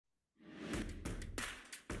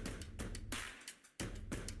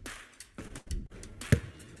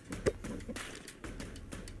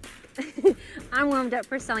I'm warmed up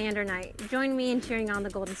for San Leandro night. Join me in cheering on the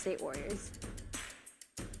Golden State Warriors.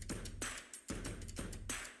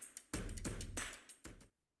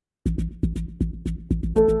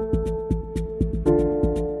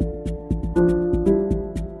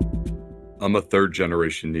 I'm a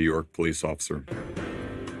third-generation New York police officer.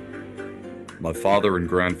 My father and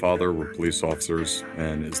grandfather were police officers,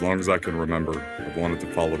 and as long as I can remember, I've wanted to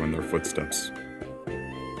follow in their footsteps.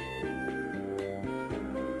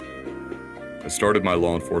 I started my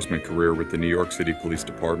law enforcement career with the New York City Police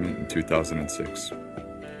Department in 2006.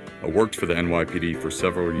 I worked for the NYPD for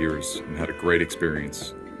several years and had a great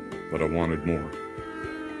experience, but I wanted more.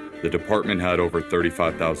 The department had over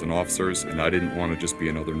 35,000 officers, and I didn't want to just be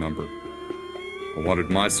another number. I wanted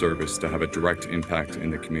my service to have a direct impact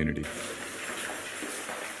in the community.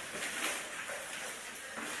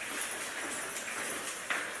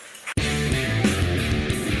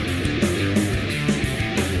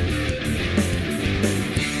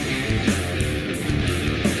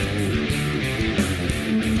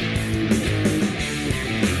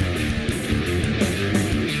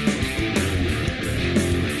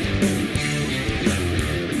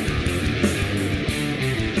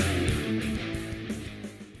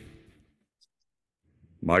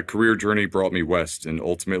 My career journey brought me west and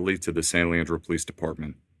ultimately to the San Leandro Police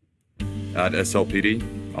Department. At SLPD,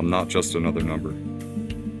 I'm not just another number.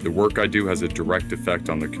 The work I do has a direct effect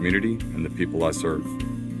on the community and the people I serve.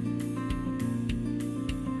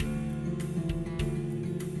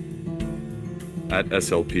 At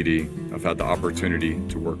SLPD, I've had the opportunity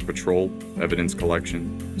to work patrol, evidence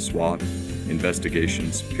collection, SWAT,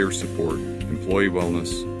 investigations, peer support, employee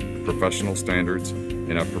wellness, professional standards,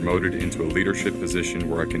 and I've promoted into a leadership position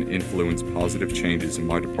where I can influence positive changes in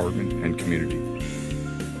my department and community.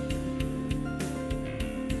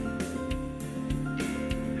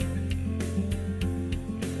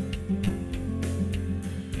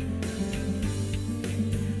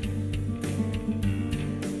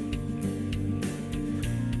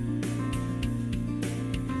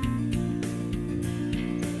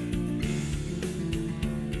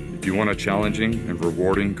 If you want a challenging and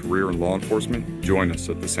rewarding career in law enforcement, join us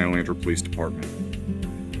at the San Leandro Police Department.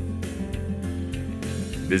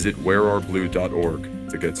 Visit whereareblue.org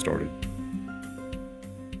to get started.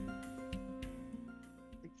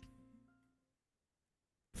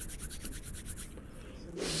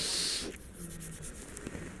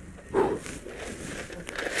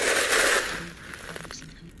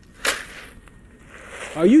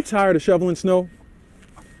 Are you tired of shoveling snow?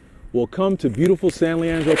 Well, come to beautiful San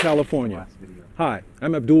Leandro, California. Hi,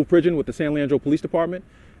 I'm Abdul Pridgen with the San Leandro Police Department,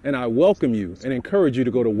 and I welcome you and encourage you to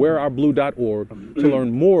go to whereourblue.org to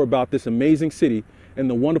learn more about this amazing city and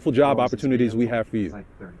the wonderful job opportunities we have for you.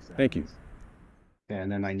 Thank you. And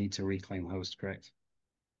then I need to reclaim host, correct?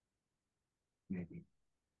 Maybe.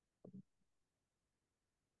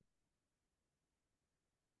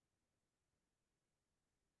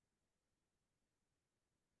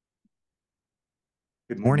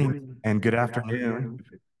 Good morning and good afternoon,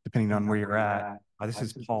 depending on where you're at. This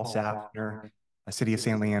is Paul Safner, a City of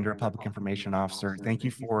San Leandro Public Information Officer. Thank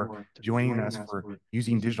you for joining us for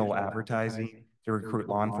using digital advertising to recruit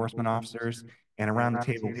law enforcement officers. And around the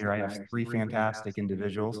table here, I have three fantastic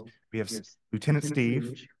individuals. We have Lieutenant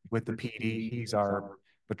Steve with the PD. He's our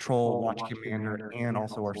patrol watch commander and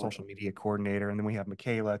also our social media coordinator. And then we have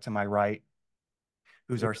Michaela to my right,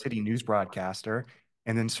 who's our city news broadcaster.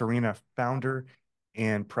 And then Serina, founder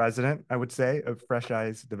and president, I would say, of Fresh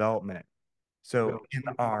Eyes Development. So in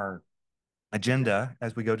our agenda,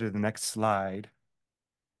 as we go to the next slide,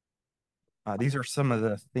 these are some of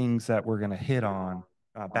the things that we're going to hit on.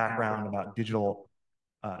 Background about digital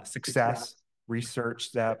success, research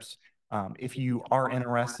steps. If you are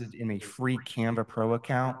interested in a free Canva Pro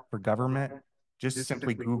account for government, just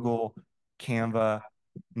simply Google Canva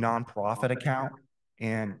nonprofit account.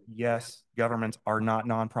 And yes, governments are not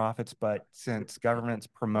nonprofits, but since governments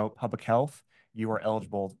promote public health, you are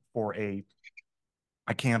eligible for a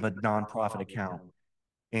Canva nonprofit account.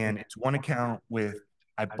 And it's one account with,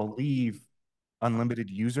 I believe, unlimited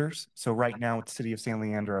users. So right now at the City of San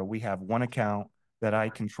Leandro, we have one account that I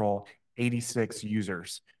control, 86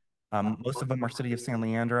 users. Most of them are City of San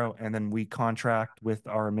Leandro, and then we contract with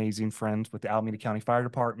our amazing friends with the Alameda County Fire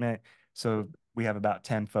Department. So we have about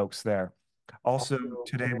 10 folks there. Also,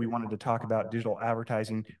 today we wanted to talk about digital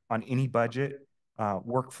advertising on any budget,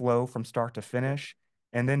 workflow from start to finish,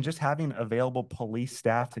 and then just having available police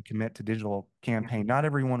staff to commit to digital campaign. Not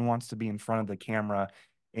everyone wants to be in front of the camera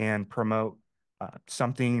and promote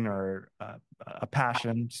something or a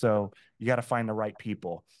passion. So you got to find the right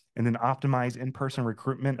people. And then optimize in-person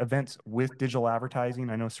recruitment events with digital advertising.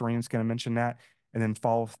 I know Serena's going to mention that. And then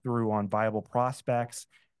follow through on viable prospects,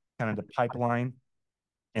 kind of the pipeline,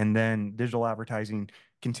 and then digital advertising,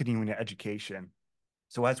 continuing education.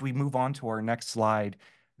 So as we move on to our next slide,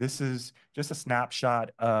 this is just a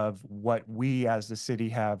snapshot of what we as the city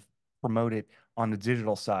have promoted on the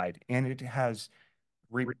digital side. And it has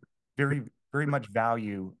very, very much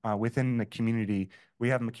value within the community. We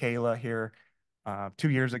have Michaela here. 2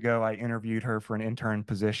 years ago, I interviewed her for an intern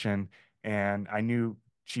position, and I knew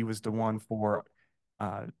she was the one for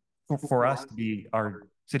us to be our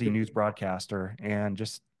city news broadcaster, and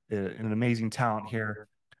just an amazing talent here.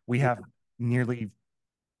 We have nearly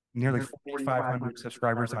 4,500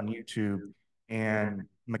 subscribers on YouTube, and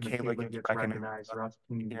Michaela gets recognized throughout the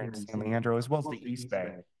community here in San Leandro as well as the East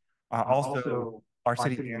Bay. Also, our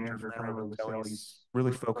city manager, Fernando Lucelli, is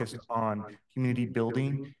really focused on community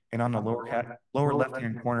building. And on the lower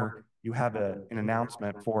left-hand corner, you have an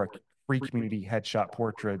announcement for free community headshot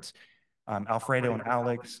portraits. Alfredo and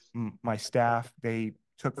Alex, my staff, they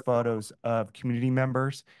took photos of community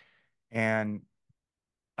members, and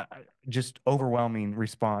just overwhelming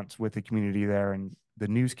response with the community there. And the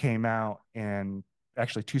news came out, and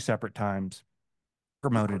actually 2 separate times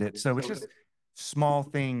promoted it. So it's just small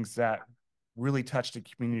things that really touch the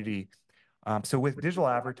community. So with digital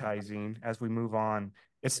advertising, as we move on,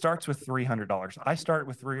 it starts with $300. I started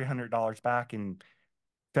with $300 back in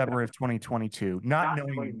February of 2022, not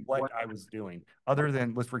knowing what I was doing, other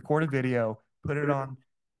than let's record a video, put it on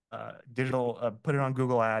put it on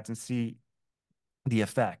Google Ads and see the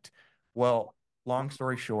effect. Well, long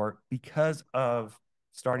story short, because of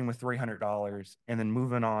starting with $300 and then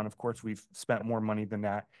moving on, of course, we've spent more money than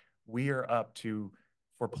that. We are up to,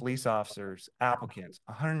 for police officers, applicants,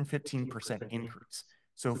 115% increase.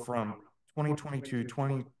 So from 2022 to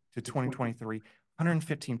 2023,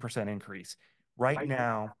 115% increase. Right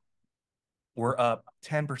now, we're up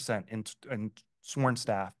 10% in sworn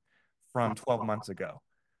staff from 12 months ago.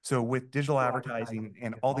 So with digital advertising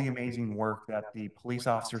and all the amazing work that the police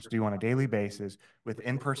officers do on a daily basis with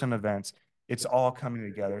in-person events, it's all coming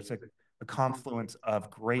together. It's a confluence of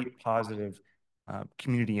great positive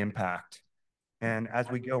community impact. And as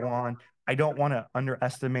we go on, I don't want to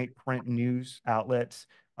underestimate print news outlets.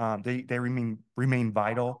 They remain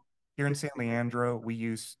vital. Here in San Leandro, we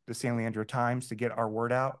use the San Leandro Times to get our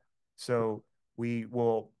word out. So we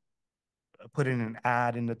will put in an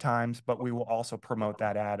ad in the Times, but we will also promote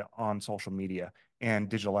that ad on social media and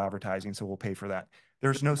digital advertising. So we'll pay for that.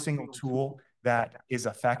 There's no single tool that is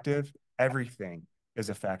effective. Everything is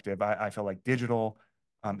effective. I feel like digital,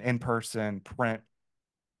 in-person, print,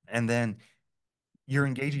 and then you're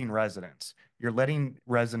engaging residents. You're letting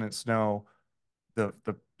residents know the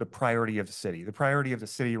priority of the city. The priority of the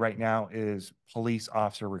city right now is police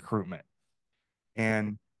officer recruitment.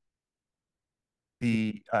 And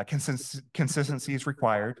the consistency is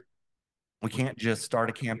required. We can't just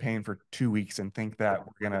start a campaign for 2 weeks and think that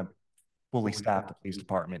we're going to fully staff the police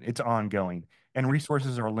department. It's ongoing, and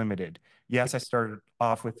resources are limited. Yes, I started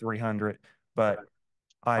off with 300, but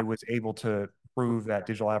I was able to prove that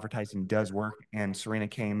digital advertising does work, and Serina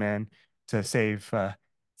came in to save a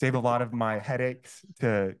lot of my headaches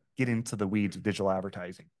to get into the weeds of digital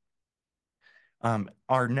advertising.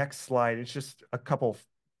 Our next slide is just a couple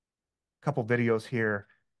videos here.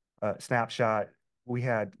 Snapshot. We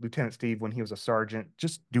had Lieutenant Steve when he was a sergeant,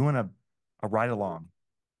 just doing a ride along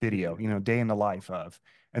video, day in the life of.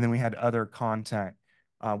 And then we had other content.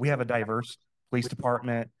 We have a diverse police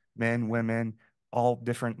department, men, women, all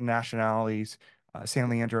different nationalities. San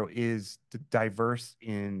Leandro is diverse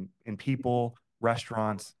in people,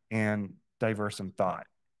 restaurants, and diverse in thought.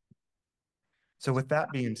 So with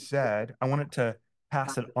that being said, I wanted to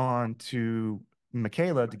pass it on to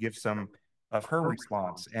Michaela to give some of her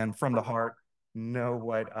response and from the heart know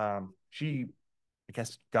what she, I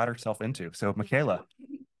guess, got herself into. So Michaela.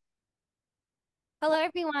 Hello,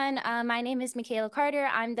 everyone. My name is Michaela Carter.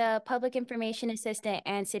 I'm the Public Information Assistant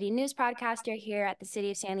and City News Broadcaster here at the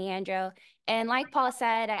City of San Leandro. And like Paul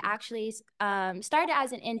said, I actually started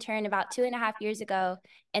as an intern about 2.5 years ago.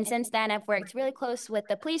 And since then, I've worked really close with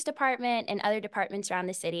the police department and other departments around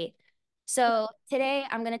the city. So today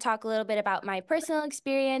I'm going to talk a little bit about my personal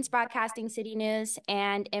experience broadcasting city news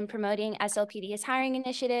and in promoting SLPD's hiring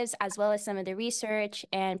initiatives, as well as some of the research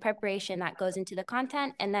and preparation that goes into the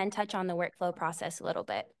content, and then touch on the workflow process a little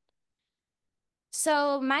bit.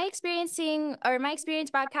 So my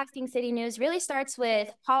experience broadcasting city news really starts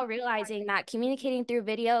with Paul realizing that communicating through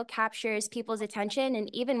video captures people's attention,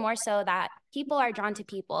 and even more so that people are drawn to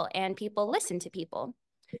people and people listen to people.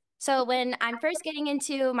 So when I'm first getting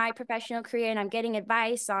into my professional career and I'm getting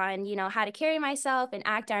advice on, how to carry myself and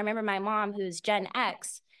act, I remember my mom, who's Gen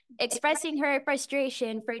X, expressing her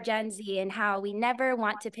frustration for Gen Z and how we never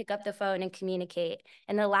want to pick up the phone and communicate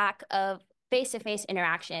and the lack of face-to-face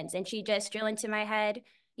interactions. And she just drilled into my head,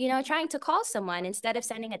 trying to call someone instead of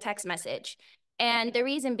sending a text message. And the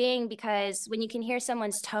reason being because when you can hear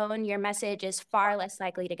someone's tone, your message is far less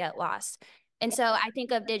likely to get lost. And so I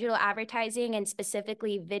think of digital advertising and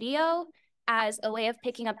specifically video as a way of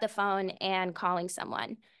picking up the phone and calling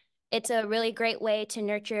someone. It's a really great way to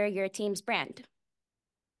nurture your team's brand.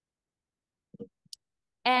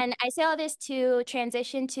 And I say all this to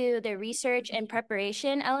transition to the research and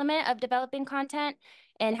preparation element of developing content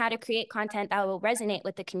and how to create content that will resonate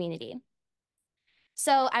with the community.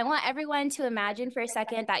 So I want everyone to imagine for a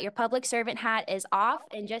second that your public servant hat is off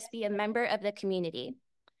and just be a member of the community.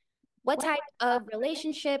 What type of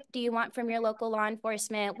relationship do you want from your local law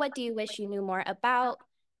enforcement? What do you wish you knew more about?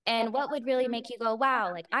 And what would really make you go,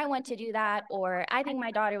 wow, like I want to do that, or I think my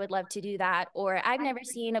daughter would love to do that, or I've never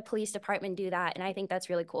seen a police department do that, and I think that's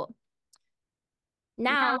really cool.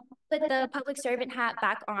 Now, put the public servant hat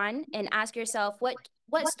back on and ask yourself,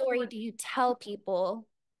 what story do you tell people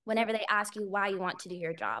whenever they ask you why you want to do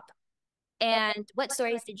your job? And what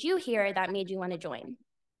stories did you hear that made you want to join?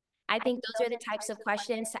 I think those are the types of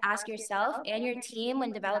questions to ask yourself and your team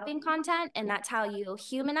when developing content, and that's how you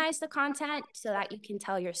humanize the content so that you can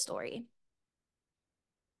tell your story.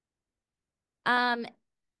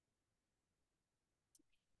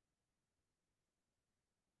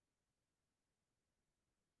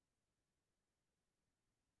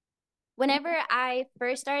 Whenever I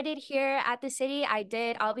first started here at the city,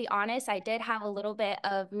 I'll be honest, I did have a little bit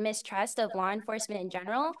of mistrust of law enforcement in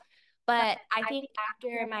general. But I think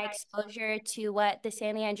after my exposure to what the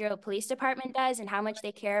San Leandro Police Department does and how much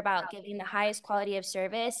they care about giving the highest quality of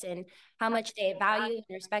service and how much they value and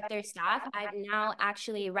respect their staff, I've now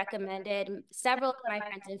actually recommended several of my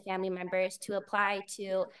friends and family members to apply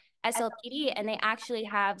to SLPD, and they actually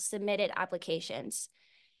have submitted applications.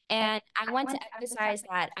 And I want to emphasize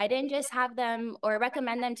that I didn't just have them or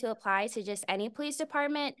recommend them to apply to just any police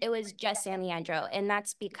department. It was just San Leandro. And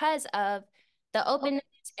that's because of the openness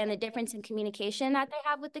and the difference in communication that they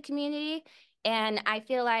have with the community. And I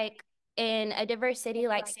feel like in a diverse city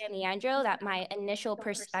like San Leandro, that my initial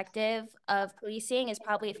perspective of policing is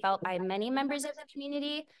probably felt by many members of the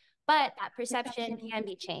community, but that perception can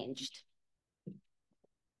be changed.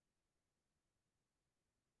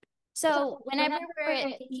 So whenever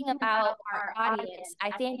we're thinking about our audience,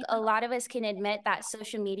 I think a lot of us can admit that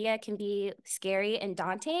social media can be scary and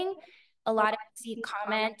daunting. A lot of us see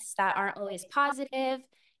comments that aren't always positive,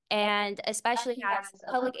 and especially as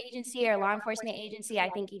a public agency or law enforcement agency,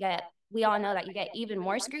 I think we all know that you get even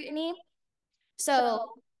more scrutiny. So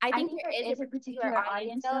I think there is a particular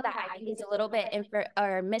audience though that I think is a little bit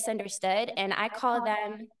misunderstood, and I call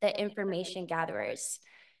them the information gatherers.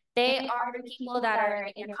 They are the people that are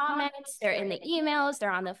in your comments, they're in the emails,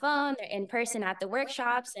 they're on the phone, they're in person at the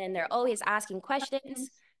workshops, and they're always asking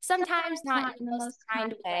questions, sometimes not in the most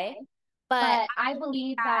kind way. But I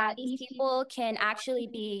believe that these people can actually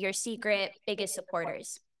be your secret biggest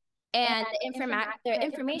supporters. And the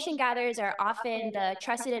information gatherers are often the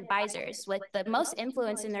trusted advisors with the most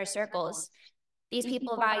influence in their circles. These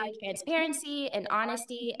people value transparency and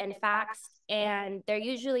honesty and facts, and they're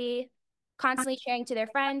usually constantly sharing to their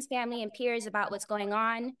friends, family, and peers about what's going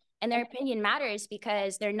on. And their opinion matters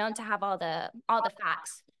because they're known to have all the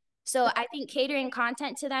facts. So I think catering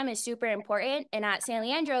content to them is super important. And at San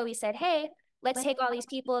Leandro, we said, hey, let's take all these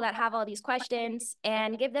people that have all these questions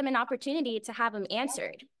and give them an opportunity to have them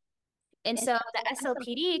answered. And so the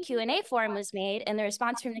SLPD Q&A forum was made, and the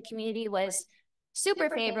response from the community was super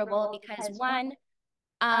favorable because one,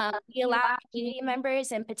 we allow community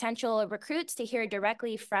members and potential recruits to hear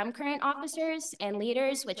directly from current officers and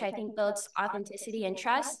leaders, which I think builds authenticity and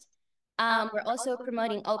trust. We're also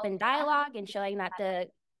promoting open dialogue and showing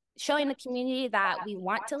the community that we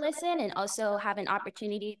want to listen and also have an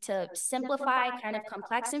opportunity to simplify kind of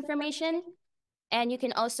complex information. And you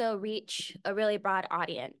can also reach a really broad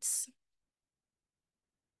audience.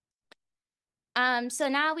 So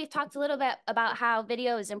now we've talked a little bit about how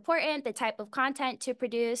video is important, the type of content to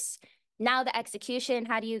produce. Now the execution,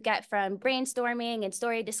 how do you get from brainstorming and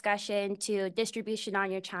story discussion to distribution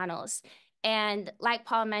on your channels? And like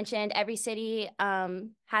Paul mentioned, every city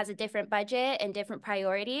has a different budget and different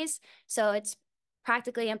priorities. So it's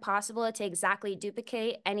practically impossible to exactly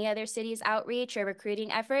duplicate any other city's outreach or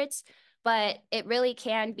recruiting efforts, but it really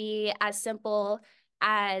can be as simple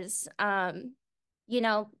as,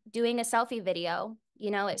 doing a selfie video.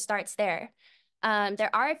 It starts there.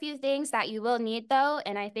 There are a few things that you will need though,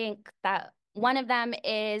 and I think that one of them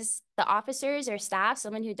is the officers or staff,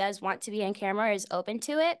 someone who does want to be in camera is open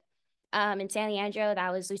to it. In San Leandro,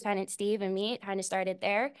 that was Lieutenant Steve and me. It kind of started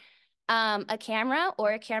there. A camera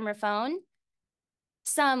or a camera phone,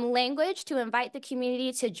 some language to invite the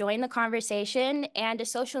community to join the conversation, and a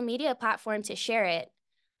social media platform to share it.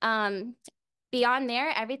 Beyond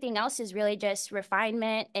there, everything else is really just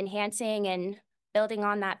refinement, enhancing, and building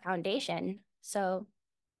on that foundation. So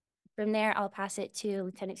from there, I'll pass it to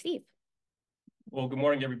Lieutenant Steve. Well, good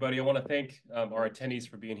morning, everybody. I want to thank our attendees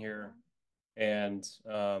for being here, and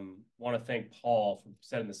want to thank Paul for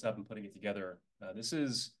setting this up and putting it together. This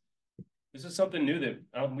is something new that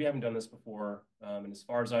we haven't done this before. And as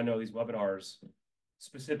far as I know, these webinars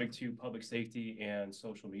specific to public safety and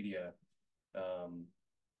social media,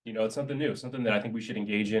 it's something new, something that I think we should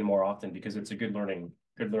engage in more often because it's a good learning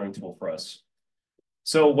tool for us.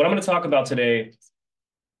 So what I'm going to talk about today,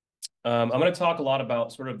 I'm going to talk a lot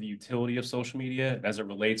about sort of the utility of social media as it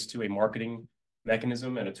relates to a marketing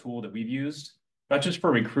mechanism and a tool that we've used, not just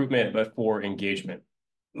for recruitment, but for engagement.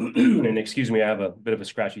 And excuse me, I have a bit of a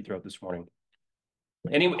scratchy throat this morning.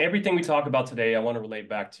 Everything we talk about today, I want to relate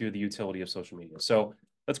back to the utility of social media. So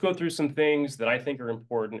let's go through some things that I think are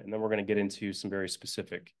important, and then we're going to get into some very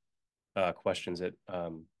specific questions that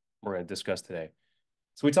we're going to discuss today.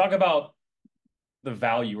 So we talk about the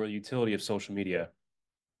value or the utility of social media.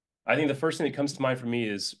 I think the first thing that comes to mind for me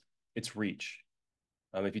is its reach.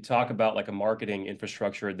 If you talk about like a marketing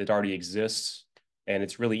infrastructure that already exists, and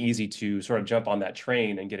it's really easy to sort of jump on that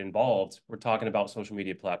train and get involved, we're talking about social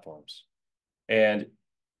media platforms. And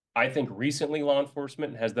I think recently law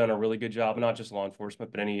enforcement has done a really good job, not just law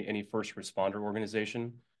enforcement, but any first responder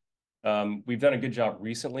organization. We've done a good job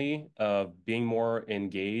recently of being more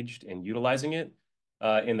engaged and utilizing it.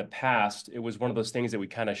 In the past, it was one of those things that we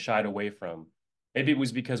kind of shied away from. Maybe it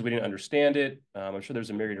was because we didn't understand it. I'm sure there's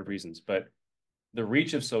a myriad of reasons, but the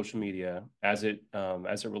reach of social media as it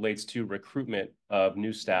relates to recruitment of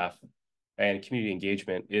new staff and community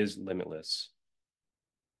engagement is limitless.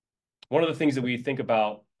 One of the things that we think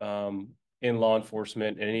about in law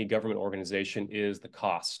enforcement and any government organization is the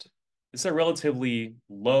cost. It's a relatively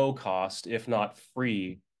low cost, if not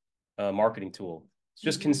free, marketing tool. So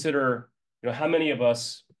just consider, how many of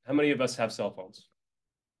us have cell phones,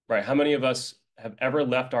 right? How many of us have ever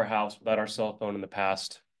left our house without our cell phone in the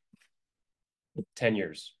past 10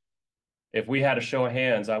 years? If we had a show of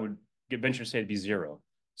hands, I would venture to say it'd be zero.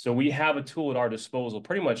 So we have a tool at our disposal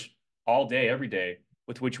pretty much all day, every day,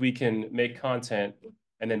 with which we can make content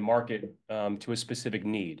and then market to a specific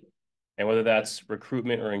need. And whether that's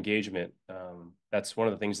recruitment or engagement, that's one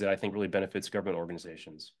of the things that I think really benefits government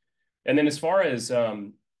organizations. And then as far as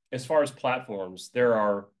platforms, there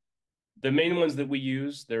are the main ones that we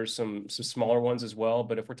use. There's some smaller ones as well.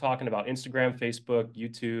 But if we're talking about Instagram, Facebook,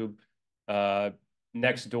 YouTube,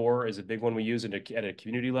 Nextdoor is a big one we use at a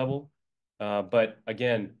community level. But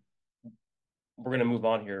again, we're going to move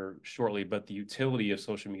on here shortly, but the utility of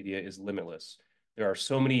social media is limitless. There are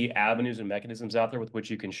so many avenues and mechanisms out there with which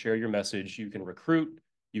you can share your message, you can recruit,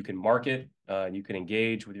 you can market, you can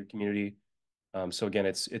engage with your community. So again,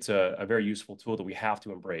 it's a very useful tool that we have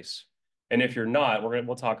to embrace. And if you're not,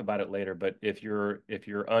 we'll talk about it later, but if you're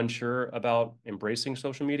unsure about embracing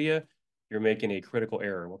social media, you're making a critical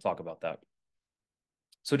error. We'll talk about that.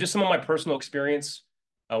 So just some of my personal experience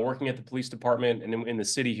working at the police department and in the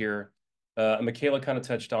city here. Michaela kind of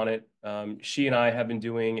touched on it. She and I have been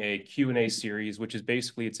doing a Q&A series, which is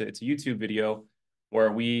basically, it's a YouTube video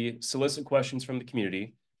where we solicit questions from the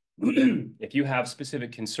community. If you have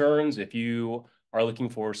specific concerns, if you are looking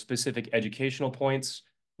for specific educational points,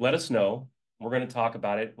 let us know. We're going to talk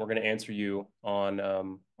about it. We're going to answer you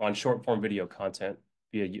on short form video content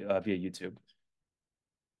via YouTube.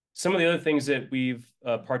 Some of the other things that we've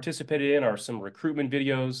participated in are some recruitment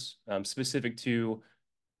videos specific to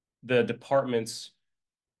the department's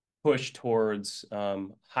push towards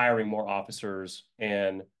hiring more officers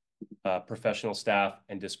and professional staff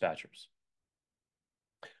and dispatchers.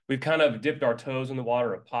 We've kind of dipped our toes in the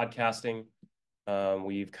water of podcasting.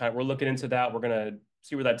 We're looking into that. We're going to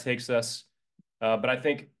see where that takes us. But I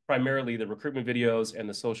think primarily the recruitment videos and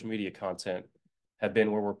the social media content have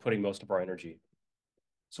been where we're putting most of our energy.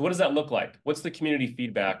 So what does that look like? What's the community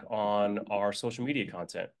feedback on our social media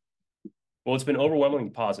content? Well, it's been overwhelmingly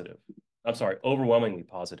positive.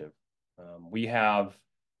 We have,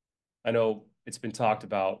 I know it's been talked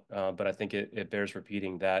about, but I think it bears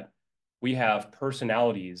repeating that we have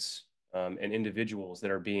personalities and individuals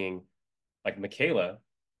that are being, like Michaela,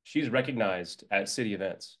 she's recognized at city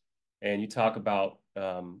events. And you talk about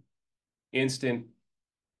instant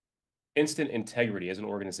integrity as an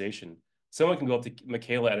organization. Someone can go up to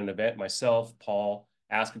Michaela at an event, myself, Paul,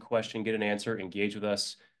 ask a question, get an answer, engage with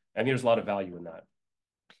us. I think there's a lot of value in that.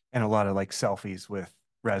 And a lot of like selfies with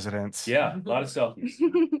residents. Yeah, a lot of selfies.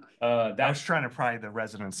 I was trying to pry the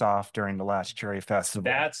residents off during the last Cherry Festival.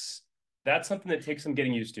 That's something that takes some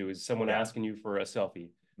getting used to, is someone asking you for a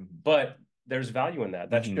selfie. Mm-hmm. But there's value in that.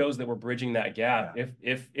 That Mm-hmm. shows that we're bridging that gap. Yeah.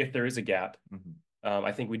 If there is a gap, Mm-hmm.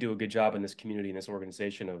 I think we do a good job in this community, in this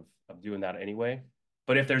organization of doing that anyway.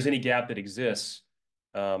 But if there's any gap that exists,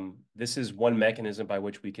 this is one mechanism by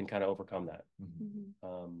which we can kind of overcome that.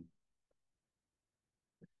 Mm-hmm.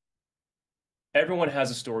 Everyone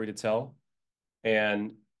has a story to tell.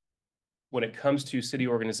 And when it comes to city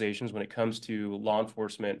organizations, when it comes to law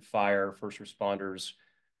enforcement, fire, first responders,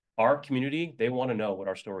 our community, they want to know what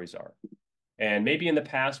our stories are. And maybe in the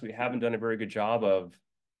past, we haven't done a very good job of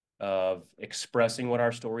expressing what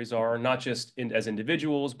our stories are, not just as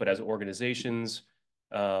individuals, but as organizations.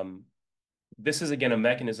 This is, again, a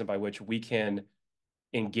mechanism by which we can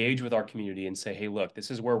engage with our community and say, hey, look, this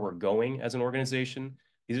is where we're going as an organization.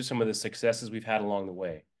 These are some of the successes we've had along the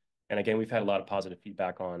way. And again, we've had a lot of positive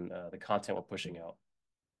feedback on the content we're pushing out.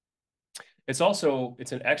 It's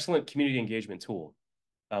an excellent community engagement tool.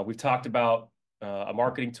 We've talked about a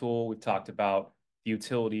marketing tool. We've talked about the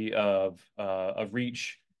utility of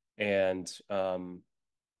reach and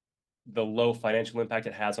the low financial impact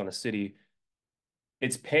it has on a city.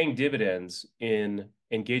 It's paying dividends in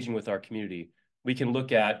engaging with our community. We can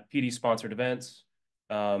look at PD-sponsored events,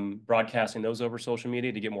 broadcasting those over social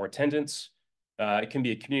media to get more attendance. It can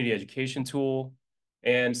be a community education tool,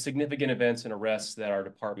 and significant events and arrests that our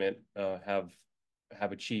department have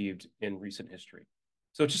achieved in recent history.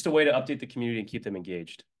 So it's just a way to update the community and keep them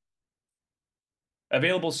engaged.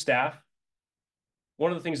 Available staff.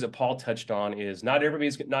 One of the things that Paul touched on is not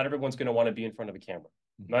everyone's going to want to be in front of a camera.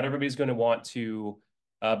 Not everybody's going to want to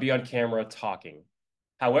be on camera talking.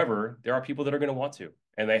 However, there are people that are going to want to,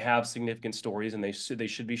 and they have significant stories, and they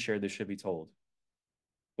should be shared. They should be told.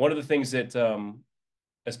 One of the things that,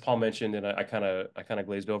 as Paul mentioned, and I kind of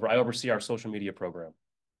glazed over, I oversee our social media program.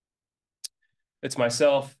 It's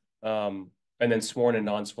myself, and then sworn and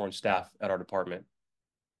non-sworn staff at our department.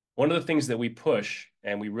 One of the things that we push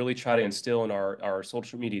and we really try to instill in our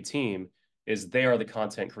social media team is they are the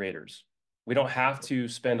content creators. We don't have to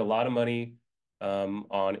spend a lot of money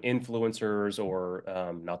on influencers, or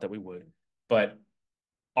not that we would, but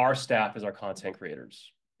our staff is our content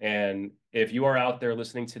creators. And if you are out there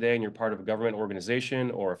listening today and you're part of a government organization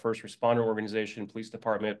or a first responder organization, police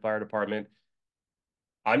department, fire department,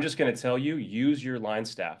 I'm just going to tell you, use your line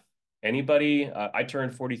staff. Anybody, I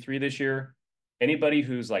turned 43 this year. Anybody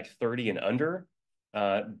who's like 30 and under,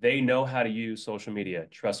 they know how to use social media,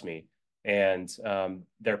 trust me. And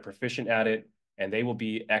they're proficient at it, and they will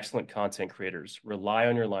be excellent content creators. Rely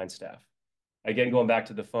on your line staff. Again, going back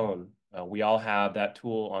to the phone, we all have that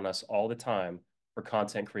tool on us all the time for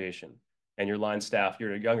content creation. And your line staff,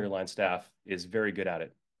 your younger line staff, is very good at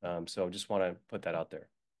it. So just want to put that out there.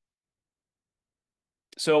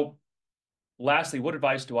 So lastly, what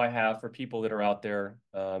advice do I have for people that are out there,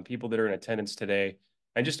 people that are in attendance today,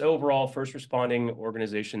 and just overall first responding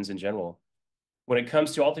organizations in general? When it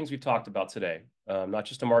comes to all things we've talked about today, not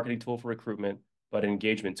just a marketing tool for recruitment, but an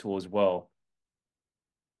engagement tool as well.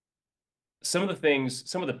 Some of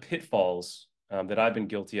the pitfalls that I've been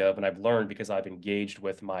guilty of, and I've learned because I've engaged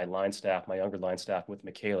with my line staff, my younger line staff, with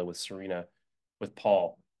Michaela, with Serina, with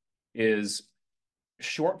Paul, is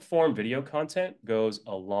short form video content goes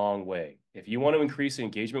a long way. If you want to increase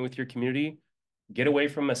engagement with your community, get away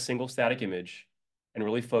from a single static image and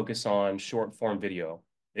really focus on short form video.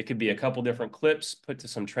 It could be a couple different clips put to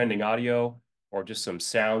some trending audio or just some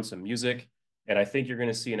sound, some music. And I think you're going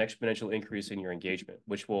to see an exponential increase in your engagement,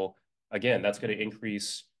 which will, again, that's going to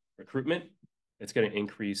increase recruitment. It's going to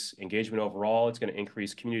increase engagement overall. It's going to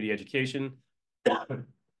increase community education.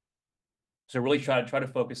 So really try to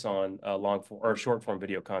focus on short form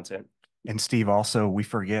video content. And Steve, also, we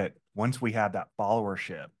forget, once we have that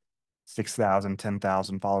followership, 6,000,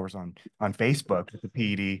 10,000 followers on Facebook with the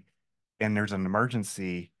PD, and there's an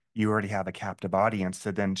emergency, you already have a captive audience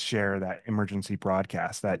to then share that emergency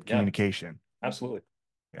broadcast, that communication. Absolutely.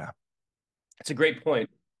 Yeah. It's a great point.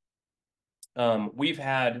 We've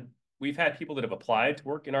had people that have applied to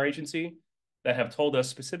work in our agency that have told us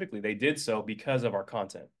specifically they did so because of our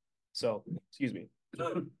content. So, excuse me.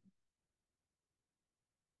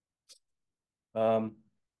 And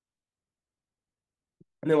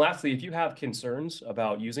then lastly, if you have concerns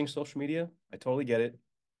about using social media, I totally get it.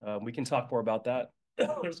 We can talk more about that.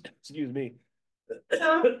 Excuse me.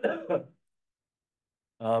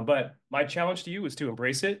 But my challenge to you is to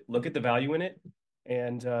embrace it, look at the value in it,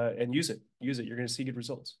 and use it. Use it. You're going to see good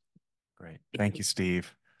results. Great. Thank you,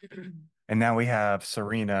 Steve. And now we have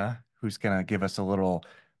Serina, who's going to give us a little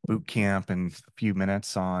boot camp in a few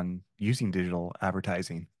minutes on using digital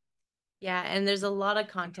advertising. Yeah, and there's a lot of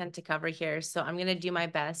content to cover here, so I'm going to do my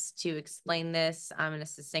best to explain this in a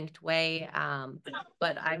succinct way,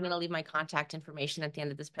 but I'm going to leave my contact information at the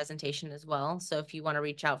end of this presentation as well. So if you want to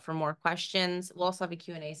reach out for more questions, we'll also have a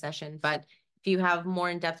Q&A session, but if you have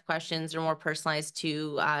more in-depth questions or more personalized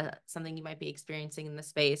to something you might be experiencing in the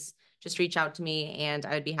space, just reach out to me and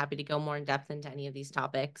I would be happy to go more in depth into any of these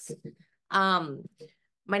topics.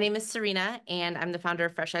 My name is Serina, and I'm the founder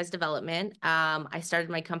of Fresh Eyes Development. I started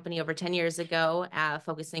my company over 10 years ago,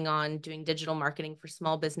 focusing on doing digital marketing for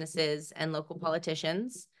small businesses and local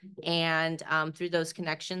politicians. And through those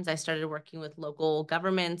connections, I started working with local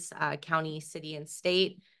governments, county, city, and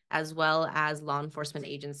state, as well as law enforcement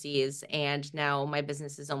agencies. And now my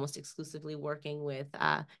business is almost exclusively working with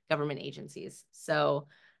government agencies. So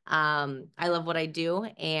I love what I do,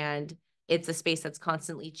 and it's a space that's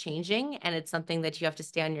constantly changing, and it's something that you have to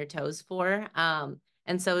stay on your toes for.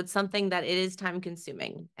 And so it's something that it is time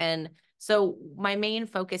consuming. And so my main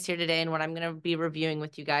focus here today and what I'm going to be reviewing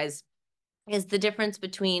with you guys is the difference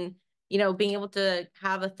between, being able to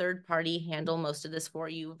have a third party handle most of this for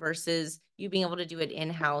you versus you being able to do it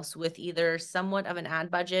in-house with either somewhat of an ad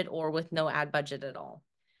budget or with no ad budget at all.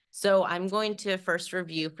 So I'm going to first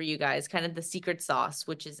review for you guys kind of the secret sauce,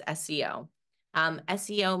 which is SEO.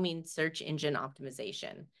 SEO means search engine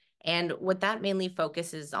optimization. And what that mainly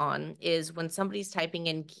focuses on is when somebody's typing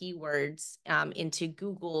in keywords into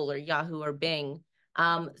Google or Yahoo or Bing,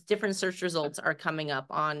 different search results are coming up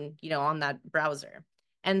on, on that browser.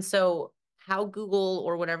 And so how Google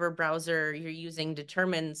or whatever browser you're using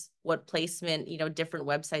determines what placement, different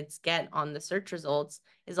websites get on the search results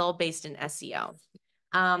is all based in SEO.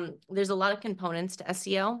 There's a lot of components to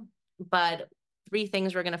SEO, but three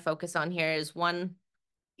things we're going to focus on here is one,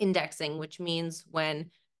 indexing, which means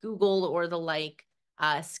when Google or the like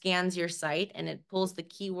scans your site and it pulls the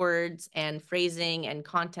keywords and phrasing and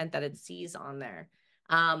content that it sees on there.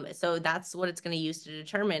 So that's what it's going to use to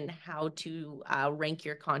determine how to rank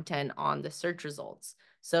your content on the search results.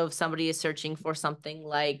 So if somebody is searching for something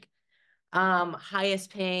like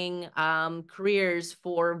highest paying careers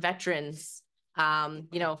for veterans,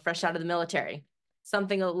 fresh out of the military,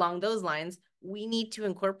 something along those lines, we need to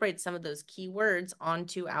incorporate some of those keywords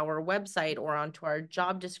onto our website or onto our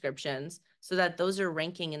job descriptions so that those are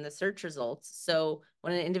ranking in the search results. So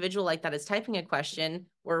when an individual like that is typing a question,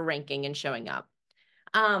 we're ranking and showing up.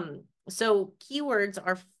 So keywords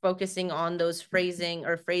are focusing on those phrasing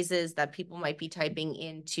or phrases that people might be typing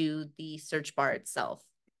into the search bar itself.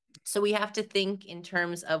 So we have to think in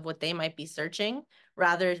terms of what they might be searching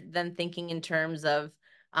rather than thinking in terms of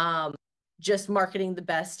just marketing the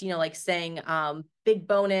best, like saying big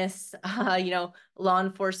bonus, law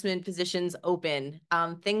enforcement positions open,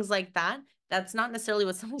 things like that. That's not necessarily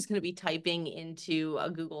what somebody's going to be typing into a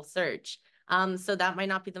Google search. So that might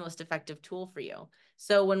not be the most effective tool for you.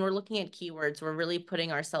 So when we're looking at keywords, we're really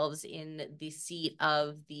putting ourselves in the seat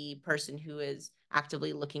of the person who is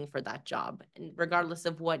actively looking for that job, and regardless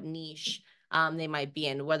of what niche they might be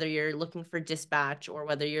in, whether you're looking for dispatch or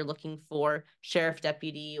whether you're looking for sheriff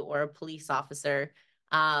deputy or a police officer,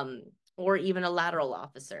 or even a lateral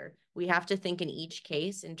officer. We have to think in each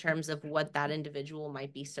case in terms of what that individual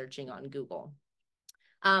might be searching on Google.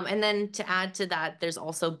 And then to add to that, there's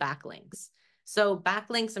also backlinks. So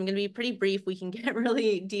backlinks, I'm going to be pretty brief. We can get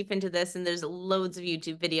really deep into this, and there's loads of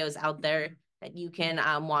YouTube videos out there that you can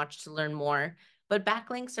watch to learn more. But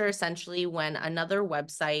backlinks are essentially when another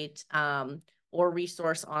website or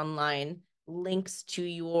resource online links to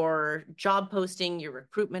your job posting, your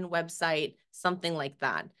recruitment website, something like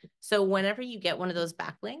that. So whenever you get one of those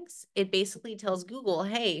backlinks, it basically tells Google,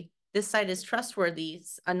 hey, this site is trustworthy.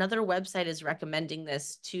 Another website is recommending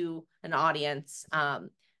this to an audience,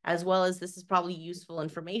 as well as this is probably useful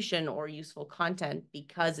information or useful content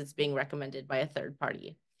because it's being recommended by a third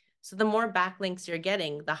party. So the more backlinks you're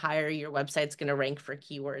getting, the higher your website's going to rank for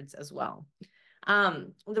keywords as well.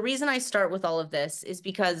 The reason I start with all of this is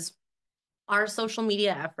because our social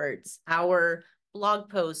media efforts, our blog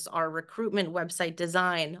posts, our recruitment website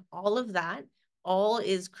design, all of that, all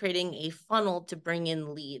is creating a funnel to bring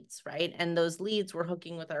in leads, right? And those leads we're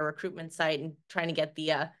hooking with our recruitment site and trying to get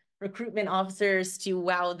the recruitment officers to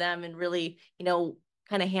wow them and really,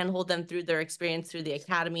 kind of handhold them through their experience through the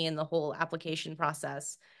academy and the whole application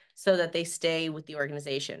process so that they stay with the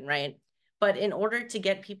organization, right? But in order to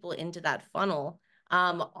get people into that funnel,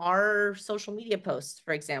 our social media posts,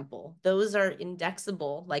 for example, those are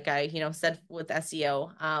indexable, like I, said with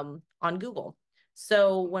SEO, on Google.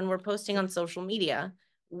 So when we're posting on social media,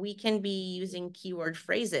 we can be using keyword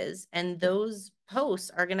phrases, and those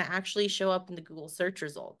posts are going to actually show up in the Google search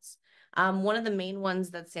results. One of the main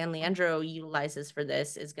ones that San Leandro utilizes for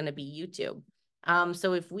this is going to be YouTube.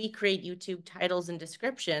 So if we create YouTube titles and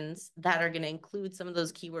descriptions that are going to include some of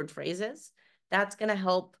those keyword phrases, that's going to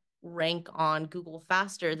help rank on Google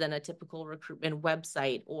faster than a typical recruitment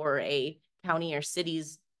website or a county or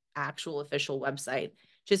city's actual official website,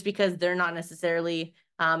 just because they're not necessarily,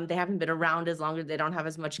 they haven't been around as long, or they don't have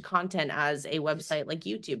as much content as a website like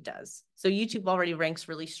YouTube does. So YouTube already ranks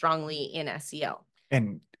really strongly in SEO.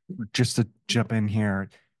 And just to jump in here,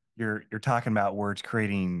 you're talking about words,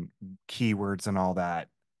 creating keywords and all that.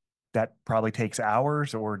 That probably takes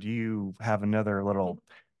hours, or do you have another little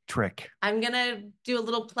trick? I'm gonna do a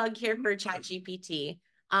little plug here for ChatGPT.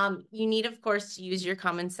 You need, of course, to use your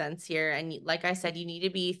common sense here. And like I said, you need to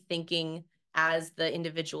be thinking as the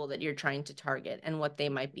individual that you're trying to target and what they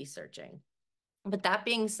might be searching. But that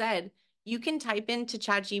being said, you can type into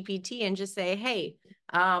ChatGPT and just say, hey,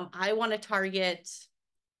 I want to target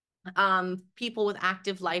people with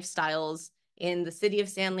active lifestyles in the city of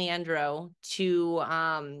San Leandro to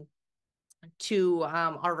our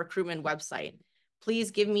recruitment website.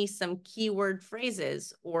 Please give me some keyword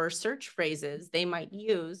phrases or search phrases they might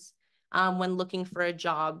use when looking for a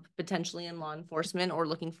job, potentially in law enforcement, or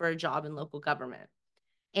looking for a job in local government.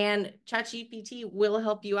 And ChatGPT will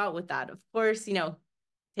help you out with that. Of course,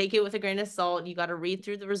 take it with a grain of salt. You got to read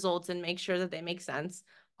through the results and make sure that they make sense.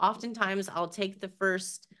 Oftentimes, I'll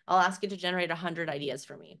ask it to generate 100 ideas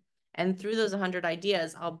for me. And through those 100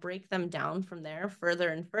 ideas, I'll break them down from there further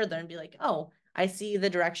and further and be like, oh, I see the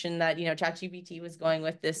direction that, ChatGPT was going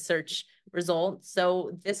with this search result.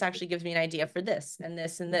 So this actually gives me an idea for this and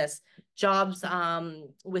this and this. Jobs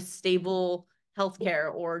with stable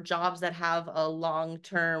healthcare, or jobs that have a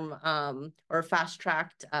long-term or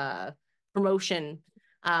fast-tracked promotion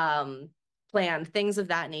plan, things of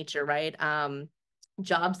that nature, right?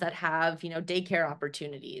 Jobs that have, daycare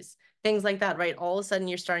opportunities, things like that, right? All of a sudden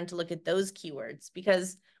you're starting to look at those keywords,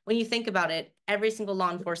 because when you think about it, every single law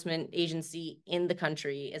enforcement agency in the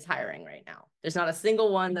country is hiring right now. There's not a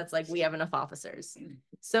single one that's like, we have enough officers.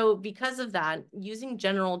 So because of that, using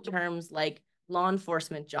general terms like law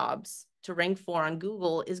enforcement jobs to rank for on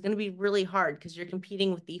Google is going to be really hard, because you're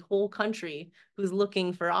competing with the whole country who's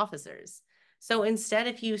looking for officers. So instead,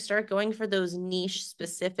 if you start going for those niche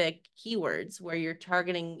specific keywords where you're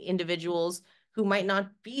targeting individuals who might not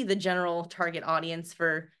be the general target audience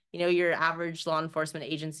for, your average law enforcement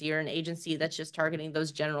agency, or an agency that's just targeting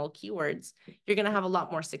those general keywords, you're going to have a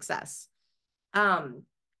lot more success. For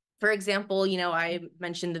example, I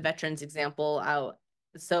mentioned the veterans example.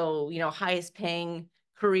 So, highest paying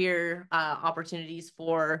career opportunities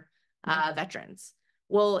for veterans.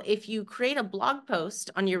 Well, if you create a blog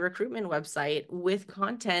post on your recruitment website with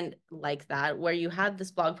content like that, where you have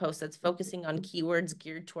this blog post that's focusing on keywords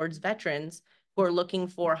geared towards veterans who are looking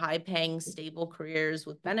for high-paying, stable careers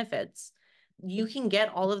with benefits, you can get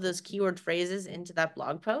all of those keyword phrases into that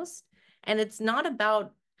blog post. And it's not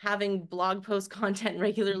about having blog post content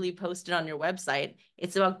regularly posted on your website.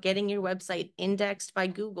 It's about getting your website indexed by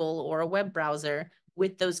Google or a web browser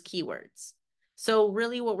with those keywords. So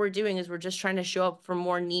really what we're doing is we're just trying to show up for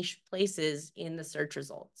more niche places in the search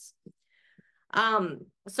results.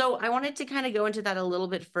 So I wanted to kind of go into that a little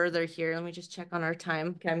bit further here. Let me just check on our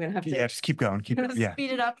time. Okay, I'm gonna have to just keep going.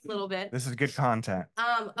 Speed it up a little bit. This is good content.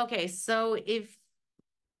 Okay, so if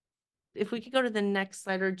we could go to the next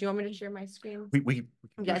slide, or do you want me to share my screen? You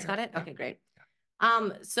guys got it? Okay, great.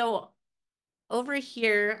 So over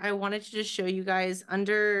here, I wanted to just show you guys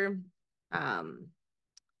under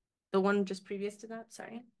the one just previous to that,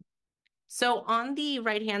 sorry. So on the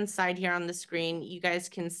right-hand side here on the screen, you guys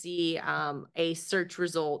can see a search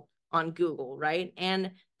result on Google, right?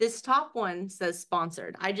 And this top one says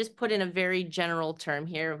sponsored. I just put in a very general term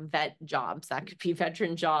here, vet jobs. That could be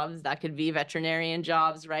veteran jobs, that could be veterinarian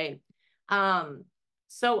jobs, right?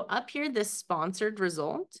 So up here, this sponsored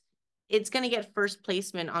result, it's going to get first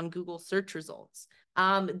placement on Google search results.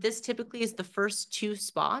 This typically is the first 2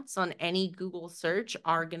 spots on any Google search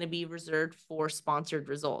are going to be reserved for sponsored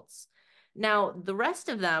results. Now, the rest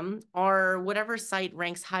of them are whatever site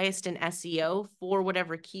ranks highest in SEO for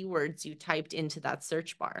whatever keywords you typed into that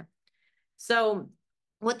search bar. So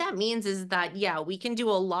What that means is that, yeah, we can do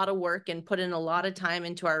a lot of work and put in a lot of time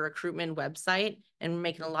into our recruitment website and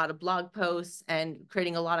making a lot of blog posts and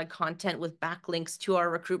creating a lot of content with backlinks to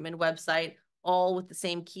our recruitment website, all with the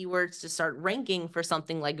same keywords to start ranking for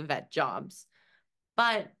something like vet jobs.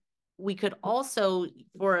 But we could also,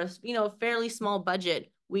 for a fairly small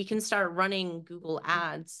budget, we can start running Google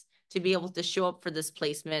ads to be able to show up for this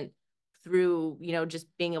placement through, just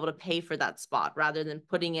being able to pay for that spot rather than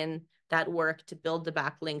putting in that work to build the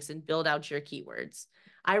backlinks and build out your keywords.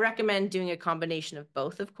 I recommend doing a combination of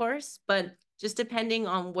both, of course, but just depending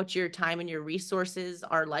on what your time and your resources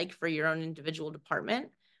are like for your own individual department,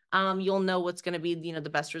 you'll know what's going to be, the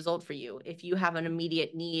best result for you. If you have an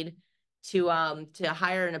immediate need to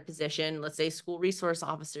hire in a position, let's say school resource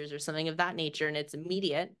officers or something of that nature, and it's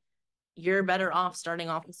immediate, you're better off starting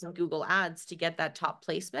off with some Google ads to get that top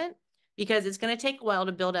placement, because it's going to take a while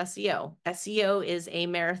to build SEO. SEO is a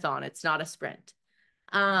marathon. It's not a sprint.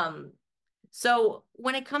 So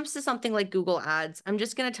when it comes to something like Google ads, I'm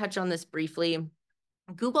just going to touch on this briefly.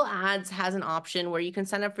 Google ads has an option where you can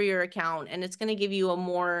sign up for your account, and it's going to give you a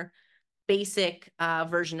more basic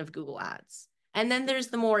version of Google ads. And then there's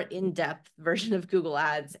the more in-depth version of Google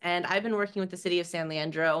ads. And I've been working with the city of San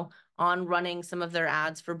Leandro on running some of their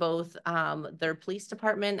ads for both their police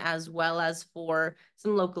department as well as for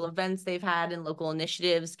some local events they've had and local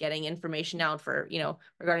initiatives, getting information out for,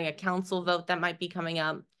 regarding a council vote that might be coming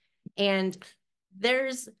up. And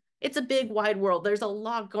it's a big wide world. There's a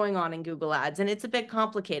lot going on in Google ads, and it's a bit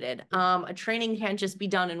complicated. A training can't just be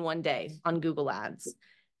done in one day on Google ads.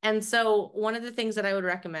 And so one of the things that I would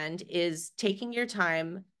recommend is taking your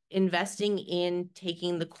time, investing in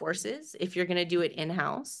taking the courses if you're going to do it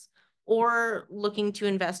in-house, or looking to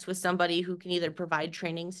invest with somebody who can either provide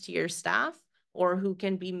trainings to your staff or who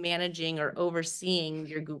can be managing or overseeing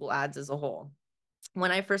your Google ads as a whole.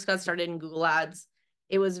 When I first got started in Google ads,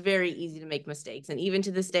 it was very easy to make mistakes. And even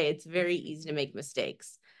to this day, it's very easy to make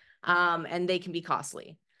mistakes. And they can be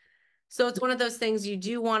costly. So it's one of those things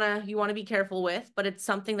you want to be careful with, but it's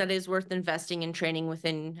something that is worth investing in training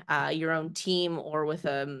within your own team, or with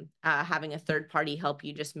having a third party help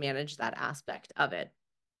you just manage that aspect of it.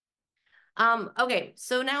 Okay,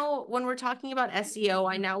 so now when we're talking about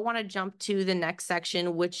SEO, I now want to jump to the next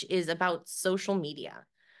section, which is about social media.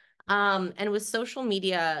 And with social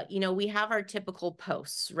media, we have our typical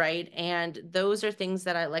posts, right? And those are things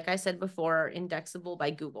that like I said before, are indexable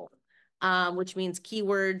by Google. Which means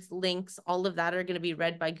keywords, links, all of that are going to be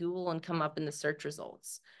read by Google and come up in the search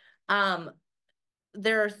results.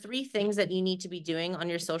 There are 3 things that you need to be doing on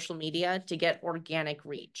your social media to get organic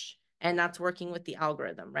reach, and that's working with the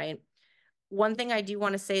algorithm, right? One thing I do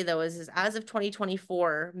want to say, though, is as of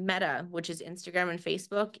 2024, Meta, which is Instagram and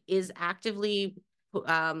Facebook, is actively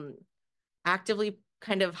kind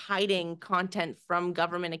of hiding content from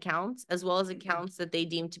government accounts, as well as accounts that they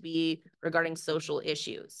deem to be regarding social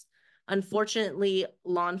issues. Unfortunately,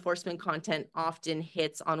 law enforcement content often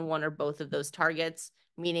hits on one or both of those targets,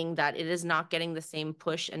 meaning that it is not getting the same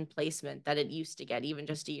push and placement that it used to get even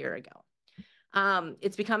just a year ago.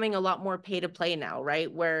 It's becoming a lot more pay to play now,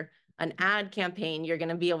 right? Where an ad campaign, you're going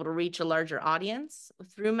to be able to reach a larger audience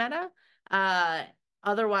through Meta.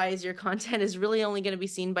 Otherwise, your content is really only going to be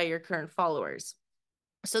seen by your current followers.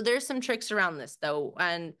 So there's some tricks around this, though.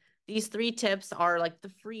 And these 3 tips are like the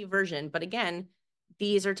free version. But again,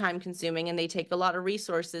 these are time consuming and they take a lot of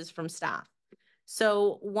resources from staff.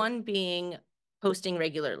 So one being posting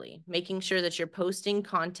regularly, making sure that you're posting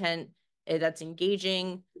content that's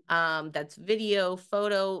engaging, that's video,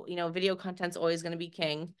 photo, video content's always going to be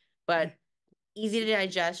king, but easy to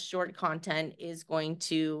digest, short content is going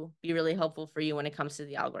to be really helpful for you when it comes to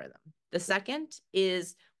the algorithm. The second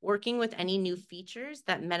is working with any new features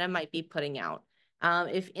that Meta might be putting out.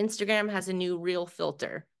 If Instagram has a new reel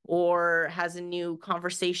filter or has a new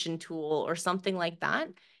conversation tool or something like that,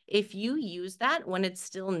 if you use that when it's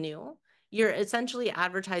still new, you're essentially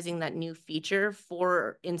advertising that new feature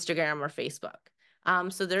for Instagram or Facebook.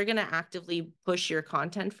 So they're going to actively push your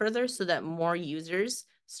content further so that more users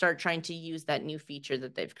start trying to use that new feature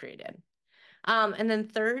that they've created. And then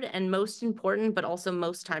third and most important, but also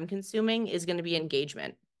most time consuming, is going to be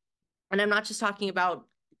engagement. And I'm not just talking about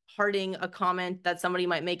hearting a comment that somebody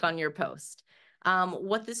might make on your post.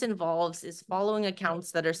 What this involves is following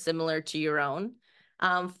accounts that are similar to your own,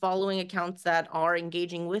 following accounts that are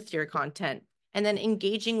engaging with your content, and then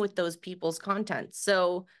engaging with those people's content.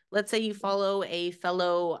 So let's say you follow a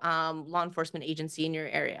fellow law enforcement agency in your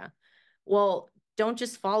area. Well, don't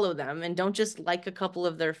just follow them and don't just like a couple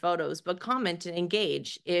of their photos, but comment and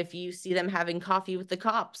engage. If you see them having coffee with the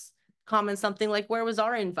cops, comment something like, "Where was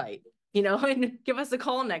our invite?" and give us a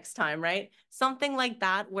call next time, right? Something like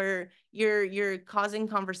that where you're causing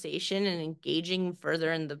conversation and engaging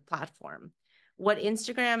further in the platform. What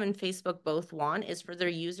Instagram and Facebook both want is for their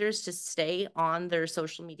users to stay on their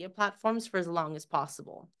social media platforms for as long as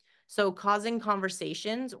possible. So causing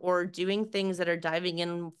conversations or doing things that are diving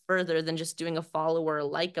in further than just doing a follow or a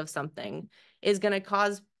like of something is going to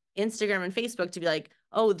cause Instagram and Facebook to be like,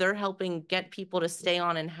 oh, they're helping get people to stay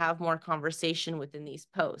on and have more conversation within these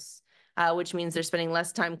posts, which means they're spending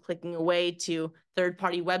less time clicking away to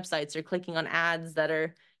third-party websites or clicking on ads that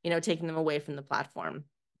are, taking them away from the platform.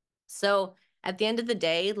 So at the end of the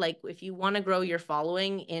day, like if you want to grow your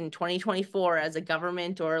following in 2024 as a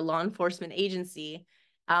government or a law enforcement agency,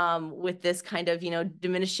 with this kind of,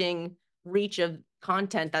 diminishing reach of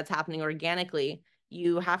content that's happening organically,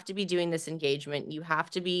 you have to be doing this engagement. You have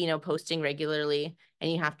to be, posting regularly, and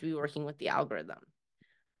you have to be working with the algorithm.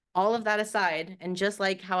 All of that aside, and just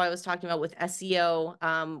like how I was talking about with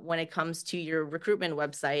SEO, when it comes to your recruitment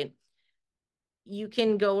website, you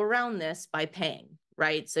can go around this by paying,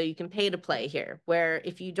 right? So you can pay to play here, where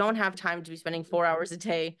if you don't have time to be spending 4 hours a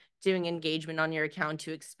day doing engagement on your account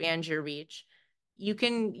to expand your reach, you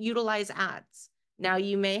can utilize ads. Now,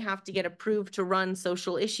 you may have to get approved to run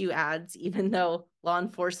social issue ads, even though law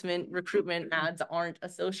enforcement recruitment ads aren't a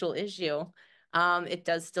social issue. It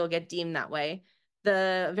does still get deemed that way.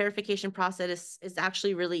 The verification process is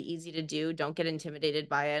actually really easy to do. Don't get intimidated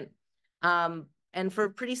by it. And for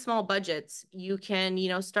pretty small budgets, you can,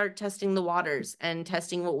 start testing the waters and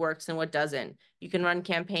testing what works and what doesn't. You can run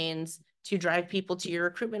campaigns to drive people to your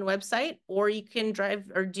recruitment website, or you can drive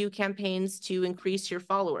or do campaigns to increase your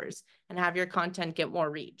followers and have your content get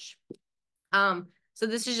more reach. So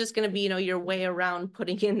this is just going to be, your way around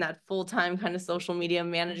putting in that full-time kind of social media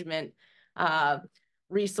management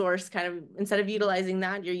resource. Kind of, instead of utilizing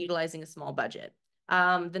that, you're utilizing a small budget.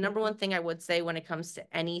 The number one thing I would say when it comes to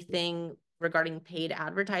anything regarding paid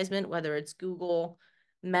advertisement, whether it's Google,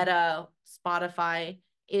 Meta, Spotify,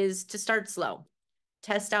 is to start slow.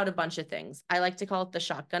 Test out a bunch of things. I like to call it the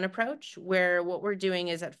shotgun approach, where what we're doing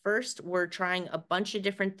is at first we're trying a bunch of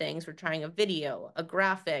different things. We're trying a video, a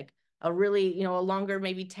graphic, a really, a longer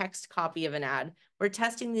maybe text copy of an ad. We're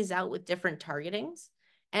testing these out with different targetings,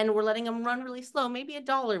 and we're letting them run really slow, maybe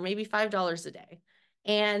 $1, maybe $5 a day.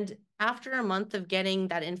 And after a month of getting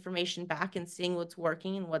that information back and seeing what's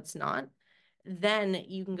working and what's not, then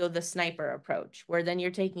you can go the sniper approach, where then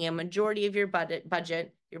you're taking a majority of your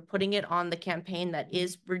budget, you're putting it on the campaign that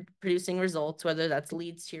is producing results, whether that's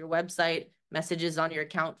leads to your website, messages on your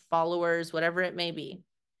account, followers, whatever it may be.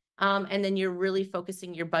 And then you're really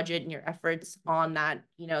focusing your budget and your efforts on that,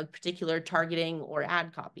 particular targeting or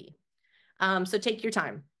ad copy. So take your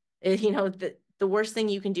time. The worst thing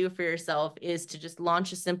you can do for yourself is to just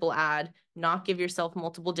launch a simple ad, not give yourself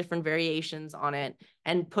multiple different variations on it,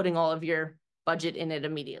 and putting all of your budget in it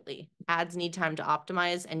immediately. Ads need time to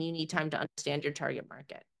optimize, and you need time to understand your target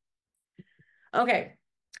market. Okay,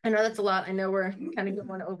 I know that's a lot. I know we're kind of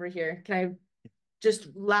going over here. Can I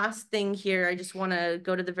just last thing here? I just want to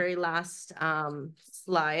go to the very last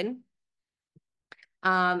slide.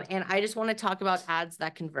 And I just want to talk about ads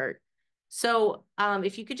that convert. So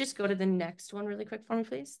if you could just go to the next one really quick for me,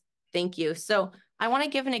 please. Thank you. So I want to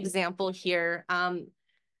give an example here.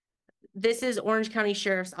 This is Orange County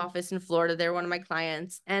Sheriff's Office in Florida. They're one of my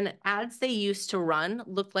clients, and ads they used to run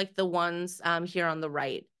look like the ones here on the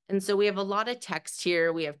right. And so we have a lot of text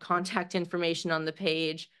here. We have contact information on the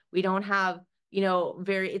page. We don't have,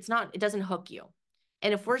 it doesn't hook you.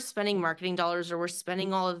 And if we're spending marketing dollars, or we're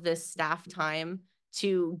spending all of this staff time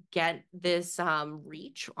to get this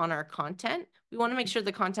reach on our content, we want to make sure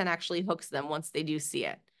the content actually hooks them once they do see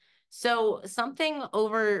it. So something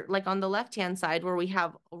over like on the left-hand side where we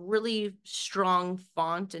have a really strong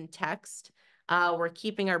font and text, we're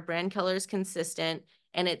keeping our brand colors consistent,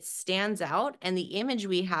 and it stands out, and the image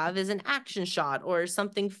we have is an action shot or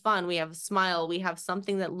something fun. We have a smile, we have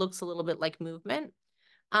something that looks a little bit like movement.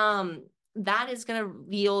 That is going to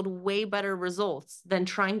yield way better results than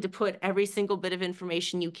trying to put every single bit of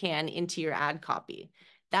information you can into your ad copy.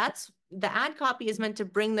 The ad copy is meant to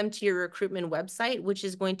bring them to your recruitment website, which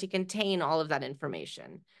is going to contain all of that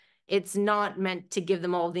information. It's not meant to give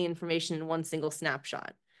them all the information in one single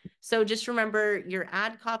snapshot. So just remember, your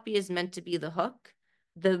ad copy is meant to be the hook.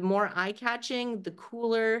 The more eye-catching, the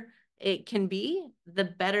cooler it can be, the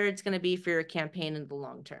better it's going to be for your campaign in the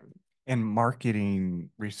long term. And marketing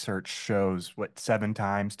research shows 7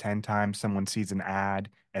 times, 10 times someone sees an ad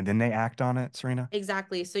and then they act on it, Serina?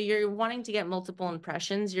 Exactly. So you're wanting to get multiple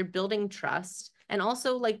impressions, you're building trust. And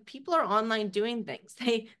also, like, people are online doing things.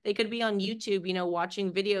 They could be on YouTube,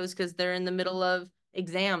 watching videos because they're in the middle of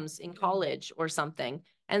exams in college or something.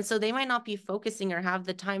 And so they might not be focusing or have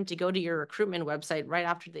the time to go to your recruitment website right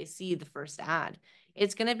after they see the first ad.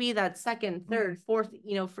 It's going to be that second, third, fourth,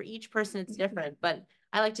 for each person, it's different. But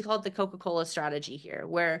I like to call it the Coca-Cola strategy here,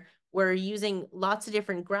 where we're using lots of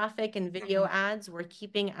different graphic and video ads. We're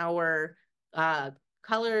keeping our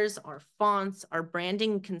colors, our fonts, our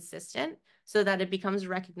branding consistent so that it becomes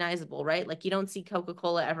recognizable, right? Like you don't see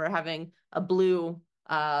Coca-Cola ever having a blue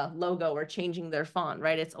logo or changing their font,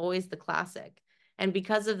 right? It's always the classic. And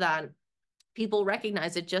because of that, people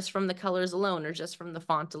recognize it just from the colors alone or just from the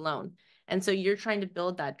font alone. And so you're trying to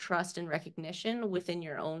build that trust and recognition within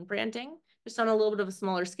your own branding, just on a little bit of a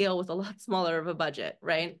smaller scale with a lot smaller of a budget,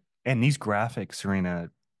 right? And these graphics,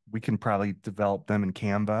 Serena, we can probably develop them in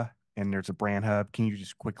Canva, and there's a brand hub. Can you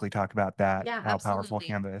just quickly talk about that? Yeah, how absolutely. powerful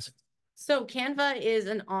Canva is? So Canva is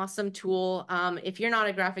an awesome tool. If you're not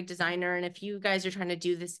a graphic designer and if you guys are trying to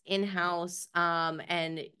do this in-house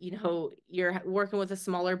and you're working with a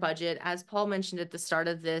smaller budget, as Paul mentioned at the start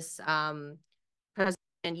of this presentation,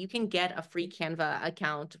 you can get a free Canva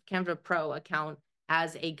account, Canva Pro account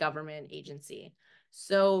as a government agency.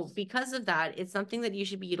 So because of that, it's something that you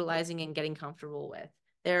should be utilizing and getting comfortable with.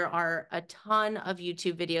 There are a ton of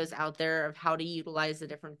YouTube videos out there of how to utilize the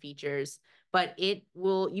different features, but you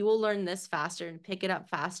will learn this faster and pick it up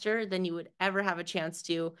faster than you would ever have a chance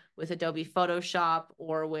to with Adobe Photoshop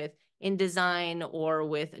or with InDesign or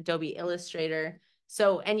with Adobe Illustrator.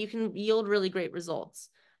 And you can yield really great results.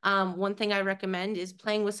 One thing I recommend is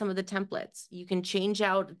playing with some of the templates. You can change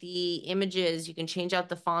out the images, you can change out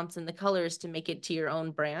the fonts and the colors to make it to your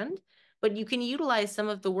own brand, but you can utilize some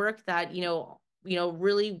of the work that,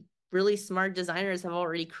 really, really smart designers have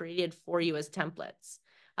already created for you as templates.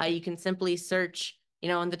 You can simply search,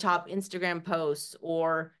 in the top Instagram posts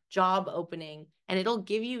or job opening, and it'll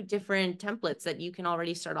give you different templates that you can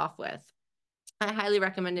already start off with. I highly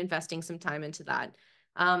recommend investing some time into that.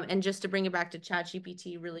 And just to bring it back to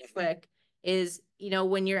ChatGPT really quick is,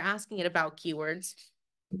 when you're asking it about keywords,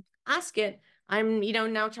 ask it, I'm,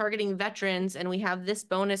 now targeting veterans and we have this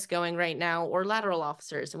bonus going right now, or lateral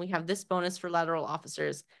officers, and we have this bonus for lateral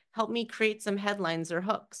officers. Help me create some headlines or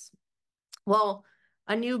hooks. Well,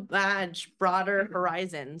 a new badge, broader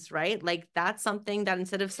horizons, right? Like that's something that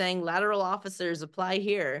instead of saying lateral officers apply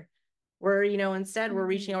here, we're, instead we're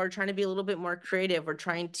reaching out, we're trying to be a little bit more creative. We're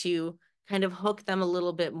trying to kind of hook them a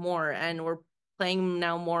little bit more, and we're playing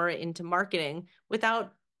now more into marketing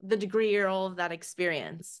without the degree or all of that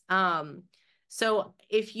experience. So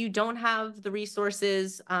if you don't have the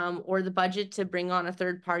resources or the budget to bring on a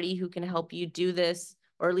third party who can help you do this,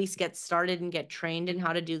 or at least get started and get trained in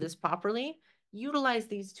how to do this properly, utilize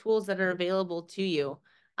these tools that are available to you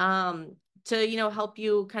to, help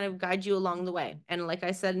you kind of guide you along the way. And like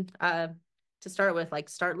I said, to start with, like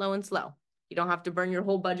start low and slow. You don't have to burn your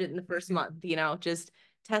whole budget in the first month, just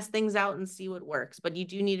test things out and see what works. But you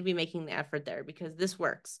do need to be making the effort there because this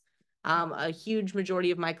works. A huge majority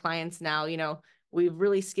of my clients now, we've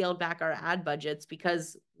really scaled back our ad budgets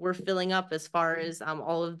because we're filling up as far as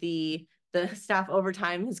all of the staff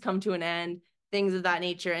overtime has come to an end, things of that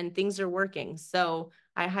nature, and things are working. So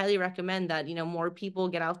I highly recommend that, more people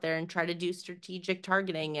get out there and try to do strategic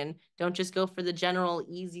targeting and don't just go for the general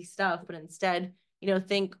easy stuff, but instead,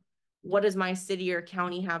 think, what does my city or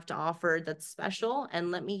county have to offer that's special? And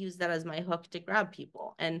let me use that as my hook to grab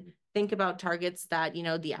people, and think about targets that,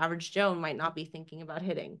 the average Joe might not be thinking about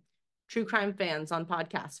hitting. True crime fans on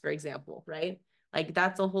podcasts, for example, right? Like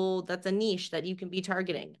that's a niche that you can be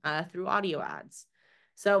targeting through audio ads.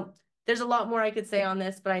 So there's a lot more I could say on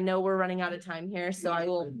this, but I know we're running out of time here. So I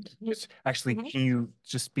will Actually, can you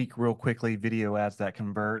just speak real quickly, video ads that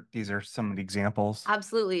convert? These are some of the examples.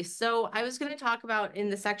 Absolutely. So I was going to talk about in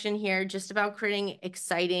the section here, just about creating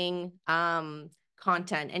exciting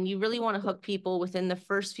content. And you really want to hook people within the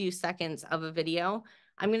first few seconds of a video.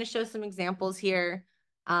 I'm going to show some examples here.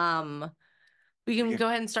 We can go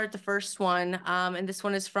ahead and start the first one. And this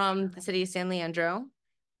one is from the city of San Leandro.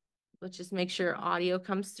 Let's just make sure audio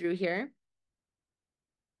comes through here.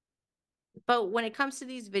 But when it comes to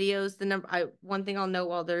these videos, one thing I'll note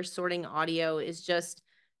while they're sorting audio is just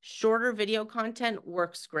shorter video content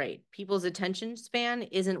works great. People's attention span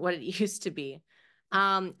isn't what it used to be.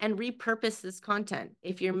 And repurpose this content.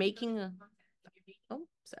 If you're making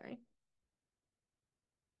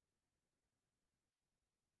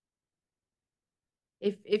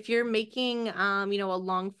If you're making, a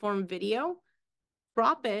long form video,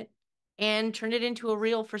 crop it and turn it into a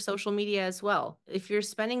reel for social media as well. If you're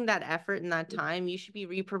spending that effort and that time, you should be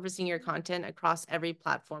repurposing your content across every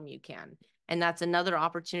platform you can. And that's another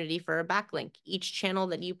opportunity for a backlink. Each channel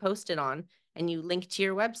that you post it on and you link to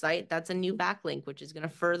your website, that's a new backlink, which is going to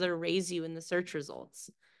further raise you in the search results.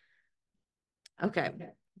 Okay,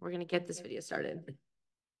 we're going to get this video started.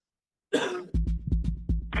 San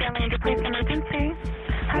Leandro Police Emergency.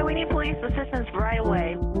 Hi, we need police assistance right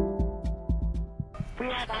away. We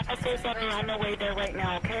have officers that are on their way there right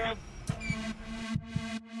now, okay?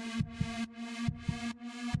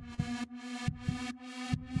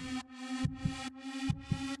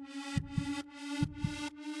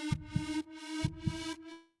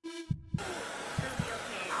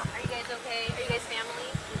 Are you guys okay? Are you guys family?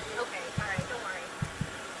 Okay, all right, don't worry.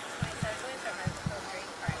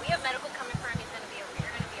 All right, we have medical coming for him. He's gonna be okay.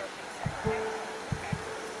 You're gonna be okay, sir. Okay. Okay.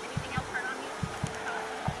 Anything else hurt on you?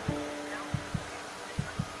 No?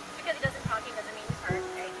 Just because he doesn't talk, he doesn't mean he's hurt.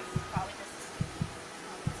 Okay, he's probably just asleep.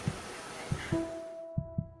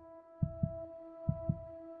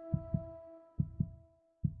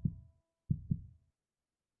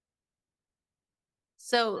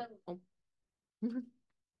 So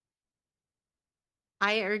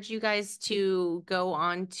I urge you guys to go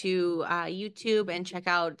on to YouTube and check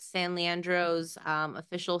out San Leandro's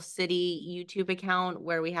official city YouTube account,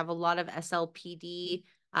 where we have a lot of SLPD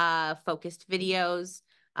focused videos.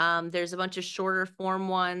 There's a bunch of shorter form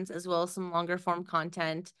ones as well as some longer form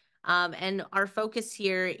content. And our focus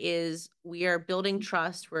here is we are building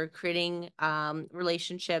trust, we're creating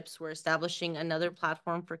relationships, we're establishing another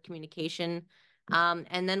platform for communication.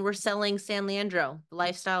 And then we're selling San Leandro, the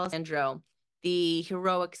lifestyle of San Leandro, the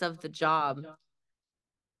heroics of the job.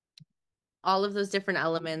 All of those different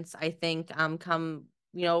elements, I think, come,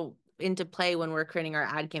 into play when we're creating our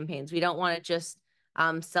ad campaigns. We don't want to just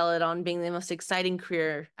sell it on being the most exciting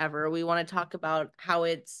career ever. We want to talk about how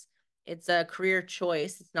it's a career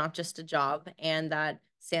choice. It's not just a job, and that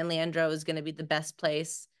San Leandro is going to be the best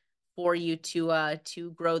place for you to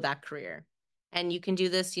grow that career. And you can do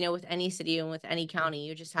this, with any city and with any county.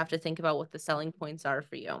 You just have to think about what the selling points are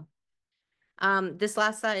for you. This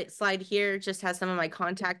last slide here just has some of my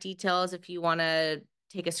contact details if you want to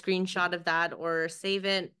take a screenshot of that or save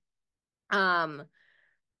it. I'm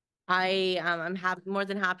more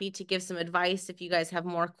than happy to give some advice if you guys have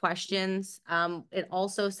more questions. It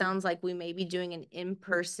also sounds like we may be doing an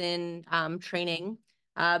in-person training,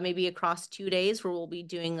 maybe across 2 days, where we'll be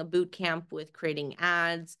doing a boot camp with creating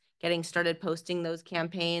ads, getting started posting those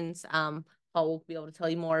campaigns. Paul will be able to tell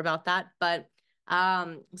you more about that, but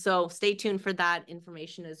so stay tuned for that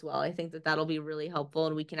information as well. I think that that'll be really helpful,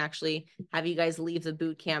 and we can actually have you guys leave the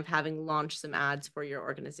boot camp having launched some ads for your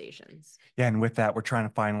organizations. Yeah, and with that, we're trying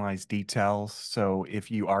to finalize details. So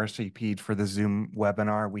if you RSVP'd for the Zoom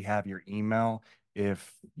webinar, we have your email.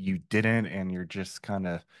 If you didn't and you're just kind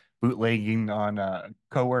of bootlegging on a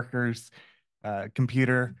coworker's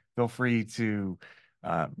computer, feel free to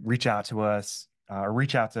reach out to us or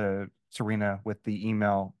reach out to Serina with the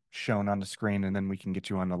email shown on the screen, and then we can get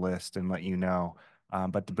you on the list and let you know.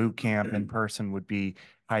 But the boot camp in person would be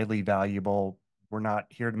highly valuable. We're not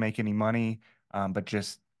here to make any money, but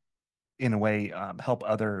just in a way help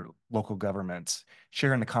other local governments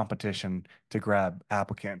share in the competition to grab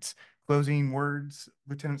applicants. Closing words,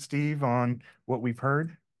 Lieutenant Steve, on what we've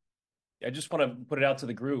heard? I just want to put it out to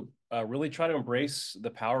the group. Really try to embrace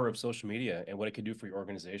the power of social media and what it can do for your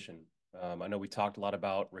organization. I know we talked a lot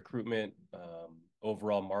about recruitment,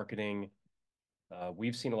 overall marketing.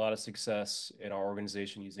 We've seen a lot of success in our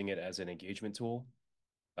organization using it as an engagement tool,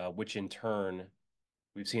 which in turn,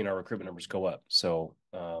 we've seen our recruitment numbers go up. So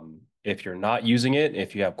if you're not using it,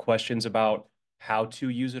 if you have questions about how to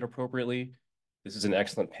use it appropriately, this is an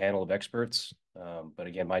excellent panel of experts. But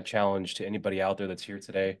again, my challenge to anybody out there that's here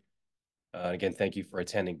today, again, thank you for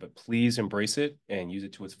attending, but please embrace it and use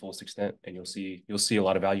it to its fullest extent, and you'll see a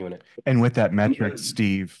lot of value in it. And with that metric,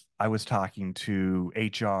 Steve, I was talking to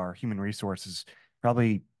HR, Human Resources,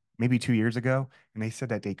 probably maybe 2 years ago, and they said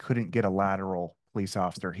that they couldn't get a lateral police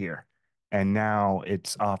officer here. And now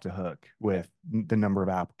it's off the hook with the number of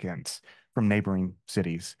applicants from neighboring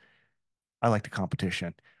cities. I like the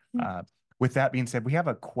competition. With that being said, we have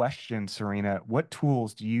a question, Serina. What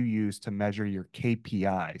tools do you use to measure your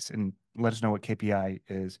KPIs? And let us know what KPI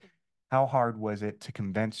is. How hard was it to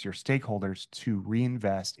convince your stakeholders to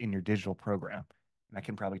reinvest in your digital program? And I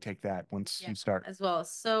can probably take that once you start. As well.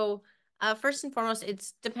 So first and foremost,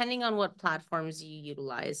 it's depending on what platforms you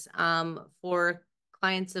utilize. For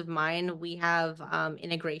clients of mine, we have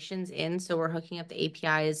integrations in. So we're hooking up the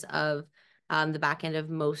APIs of the back end of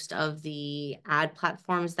most of the ad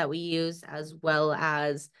platforms that we use, as well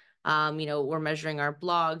as, we're measuring our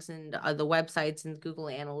blogs and the websites and Google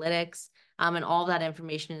Analytics. And all that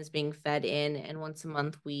information is being fed in. And once a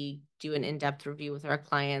month, we do an in-depth review with our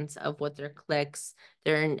clients of what their clicks,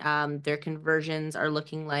 their conversions are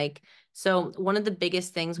looking like. So one of the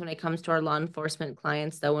biggest things when it comes to our law enforcement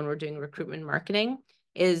clients, though, when we're doing recruitment marketing,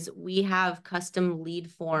 is we have custom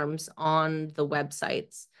lead forms on the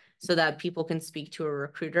websites so that people can speak to a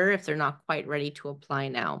recruiter if they're not quite ready to apply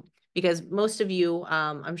now. Because most of you,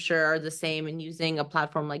 I'm sure, are the same in using a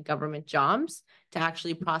platform like Government Jobs to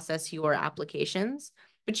actually process your applications.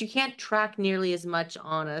 But you can't track nearly as much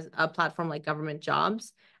on a platform like Government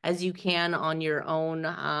Jobs as you can on your own,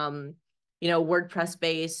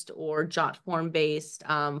 WordPress-based or JotForm-based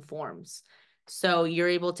forms. So you're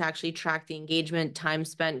able to actually track the engagement, time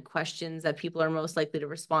spent, questions that people are most likely to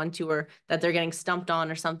respond to, or that they're getting stumped on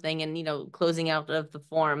or something, and, closing out of the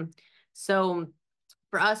form. So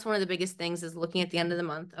for us, one of the biggest things is looking at the end of the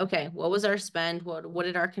month. Okay, what was our spend? What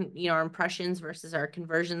did our our impressions versus our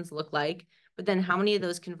conversions look like? But then how many of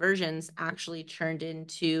those conversions actually turned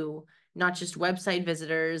into not just website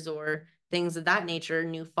visitors or things of that nature,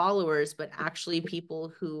 new followers, but actually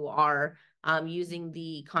people who are using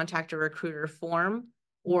the contact a recruiter form,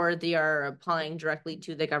 or they are applying directly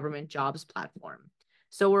to the government jobs platform.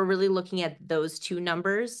 So we're really looking at those two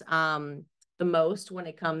numbers the most when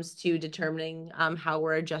it comes to determining how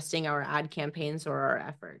we're adjusting our ad campaigns or our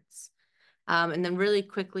efforts. And then really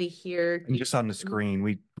quickly here. And just on the screen,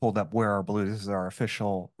 we pulled up Where Are Blue. This is our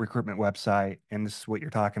official recruitment website, and this is what you're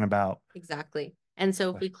talking about. Exactly. And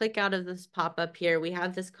so if we click out of this pop-up here, we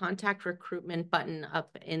have this contact recruitment button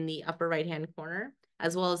up in the upper right-hand corner,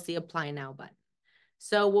 as well as the apply now button.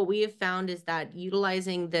 So what we have found is that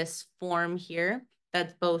utilizing this form here,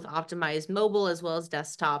 that's both optimized mobile as well as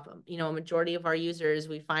desktop, a majority of our users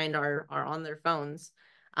we find are on their phones.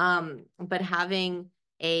 But having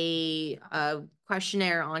a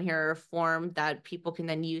questionnaire on here, or a form that people can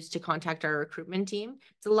then use to contact our recruitment team,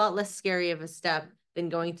 it's a lot less scary of a step than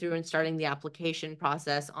going through and starting the application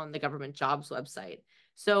process on the government jobs website.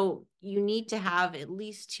 So you need to have at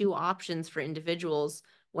least two options for individuals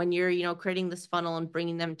when you're, creating this funnel and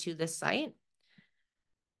bringing them to this site.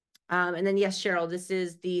 And then, yes, Cheryl, this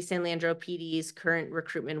is the San Leandro PD's current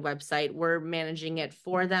recruitment website. We're managing it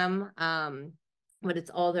for them, but it's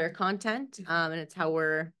all their content, and it's how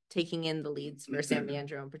we're taking in the leads for San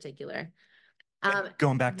Leandro in particular.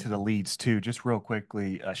 Going back to the leads too, just real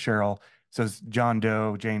quickly, Cheryl says Jane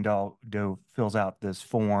Doe fills out this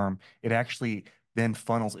form. It actually then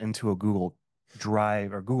funnels into a Google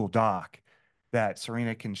Drive or Google Doc that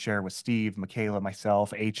Serina can share with Steve, Michaela,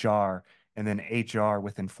 myself, HR, and then HR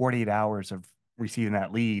within 48 hours of receiving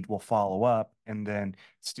that lead will follow up, and then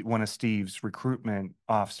one of Steve's recruitment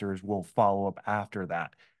officers will follow up after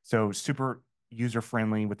that. So super user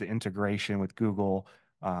friendly with the integration with Google.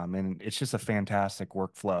 And it's just a fantastic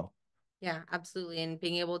workflow. Yeah, absolutely. And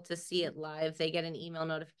being able to see it live, they get an email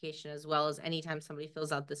notification as well as anytime somebody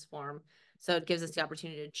fills out this form. So it gives us the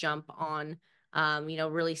opportunity to jump on,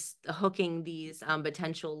 really hooking these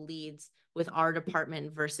potential leads with our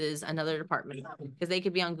department versus another department, because they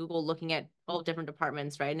could be on Google looking at 12 different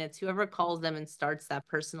departments, right? And it's whoever calls them and starts that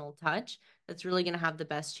personal touch that's really going to have the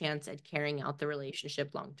best chance at carrying out the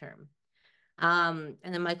relationship long term. And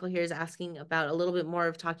then Michael here is asking about a little bit more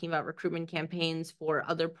of talking about recruitment campaigns for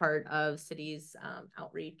other part of cities,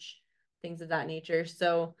 outreach, things of that nature.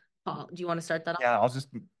 So Paul, do you want to start that off? Yeah, I'll just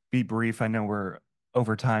be brief. I know we're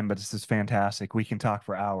over time, but this is fantastic. We can talk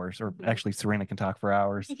for hours, or actually Serina can talk for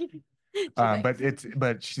hours.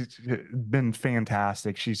 But she's been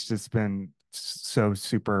fantastic. She's just been so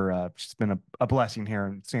super, she's been a blessing here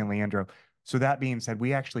in San Leandro. So that being said,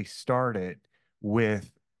 we actually started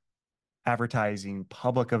with advertising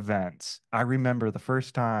public events. I remember the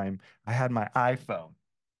first time I had my iPhone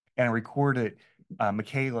and I recorded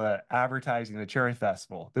Michaela advertising the Cherry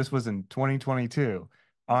Festival. This was in 2022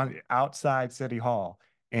 on outside City Hall,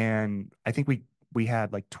 and I think we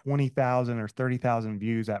had like 20,000 or 30,000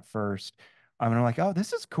 views at first. And I'm like, oh,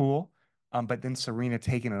 this is cool. But then Serina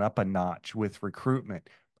taking it up a notch with recruitment.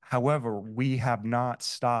 However, we have not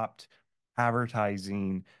stopped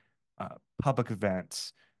advertising public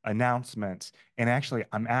events, announcements. And actually,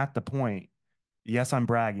 I'm at the point, yes, I'm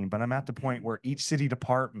bragging, but I'm at the point where each city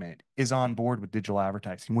department is on board with digital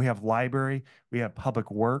advertising. We have library, we have public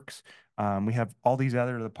works, we have all these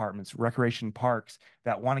other departments, recreation parks,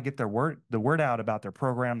 that want to get the word out about their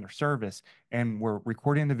program, their service, and we're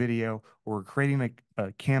recording the video, we're creating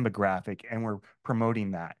a Canva graphic, and we're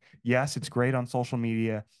promoting that. Yes, it's great on social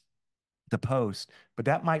media to post, but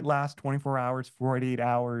that might last 24 hours, 48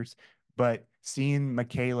 hours. But seeing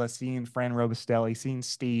Michaela, seeing Fran Robustelli, seeing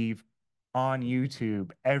Steve on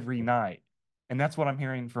YouTube every night, And that's what I'm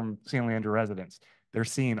hearing from San Leandro residents. They're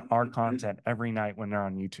seeing our content every night when they're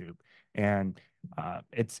on YouTube, and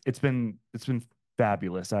it's been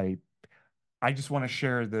fabulous. I just want to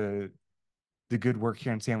share the good work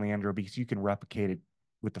here in San Leandro because you can replicate it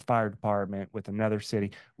with the fire department, with another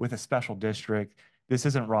city, with a special district. This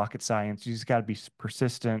isn't rocket science. You just got to be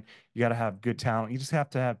persistent. You got to have good talent. You just have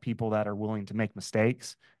to have people that are willing to make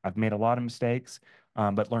mistakes. I've made a lot of mistakes,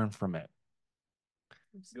 but learn from it.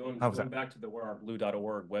 Going back to the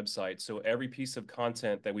whereourblue.org website. So every piece of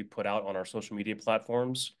content that we put out on our social media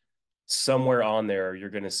platforms, somewhere on there, you're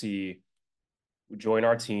going to see join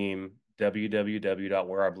our team,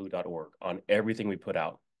 www.whereourblue.org on everything we put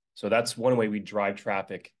out. So that's one way we drive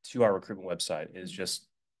traffic to our recruitment website is just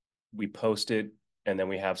we post it and then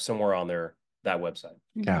we have somewhere on there that website.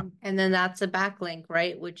 Yeah. And then that's a backlink,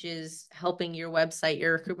 right? Which is helping your website,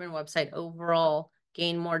 your recruitment website overall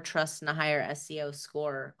gain more trust and a higher SEO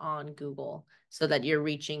score on Google so that you're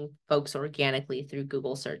reaching folks organically through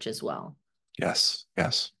Google search as well. Yes.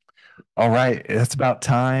 Yes. All right. It's about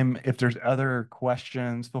time. If there's other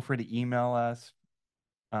questions, feel free to email us.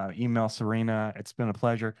 Email Serina. It's been a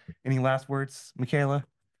pleasure. Any last words, Michaela?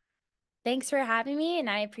 Thanks for having me, and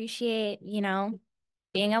I appreciate,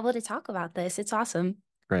 being able to talk about this. It's awesome.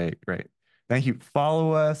 Great. Thank you.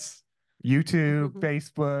 Follow us, YouTube,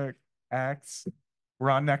 Facebook, X.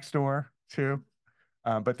 We're on Nextdoor too.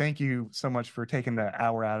 But thank you so much for taking the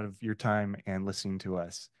hour out of your time and listening to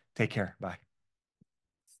us. Take care. Bye.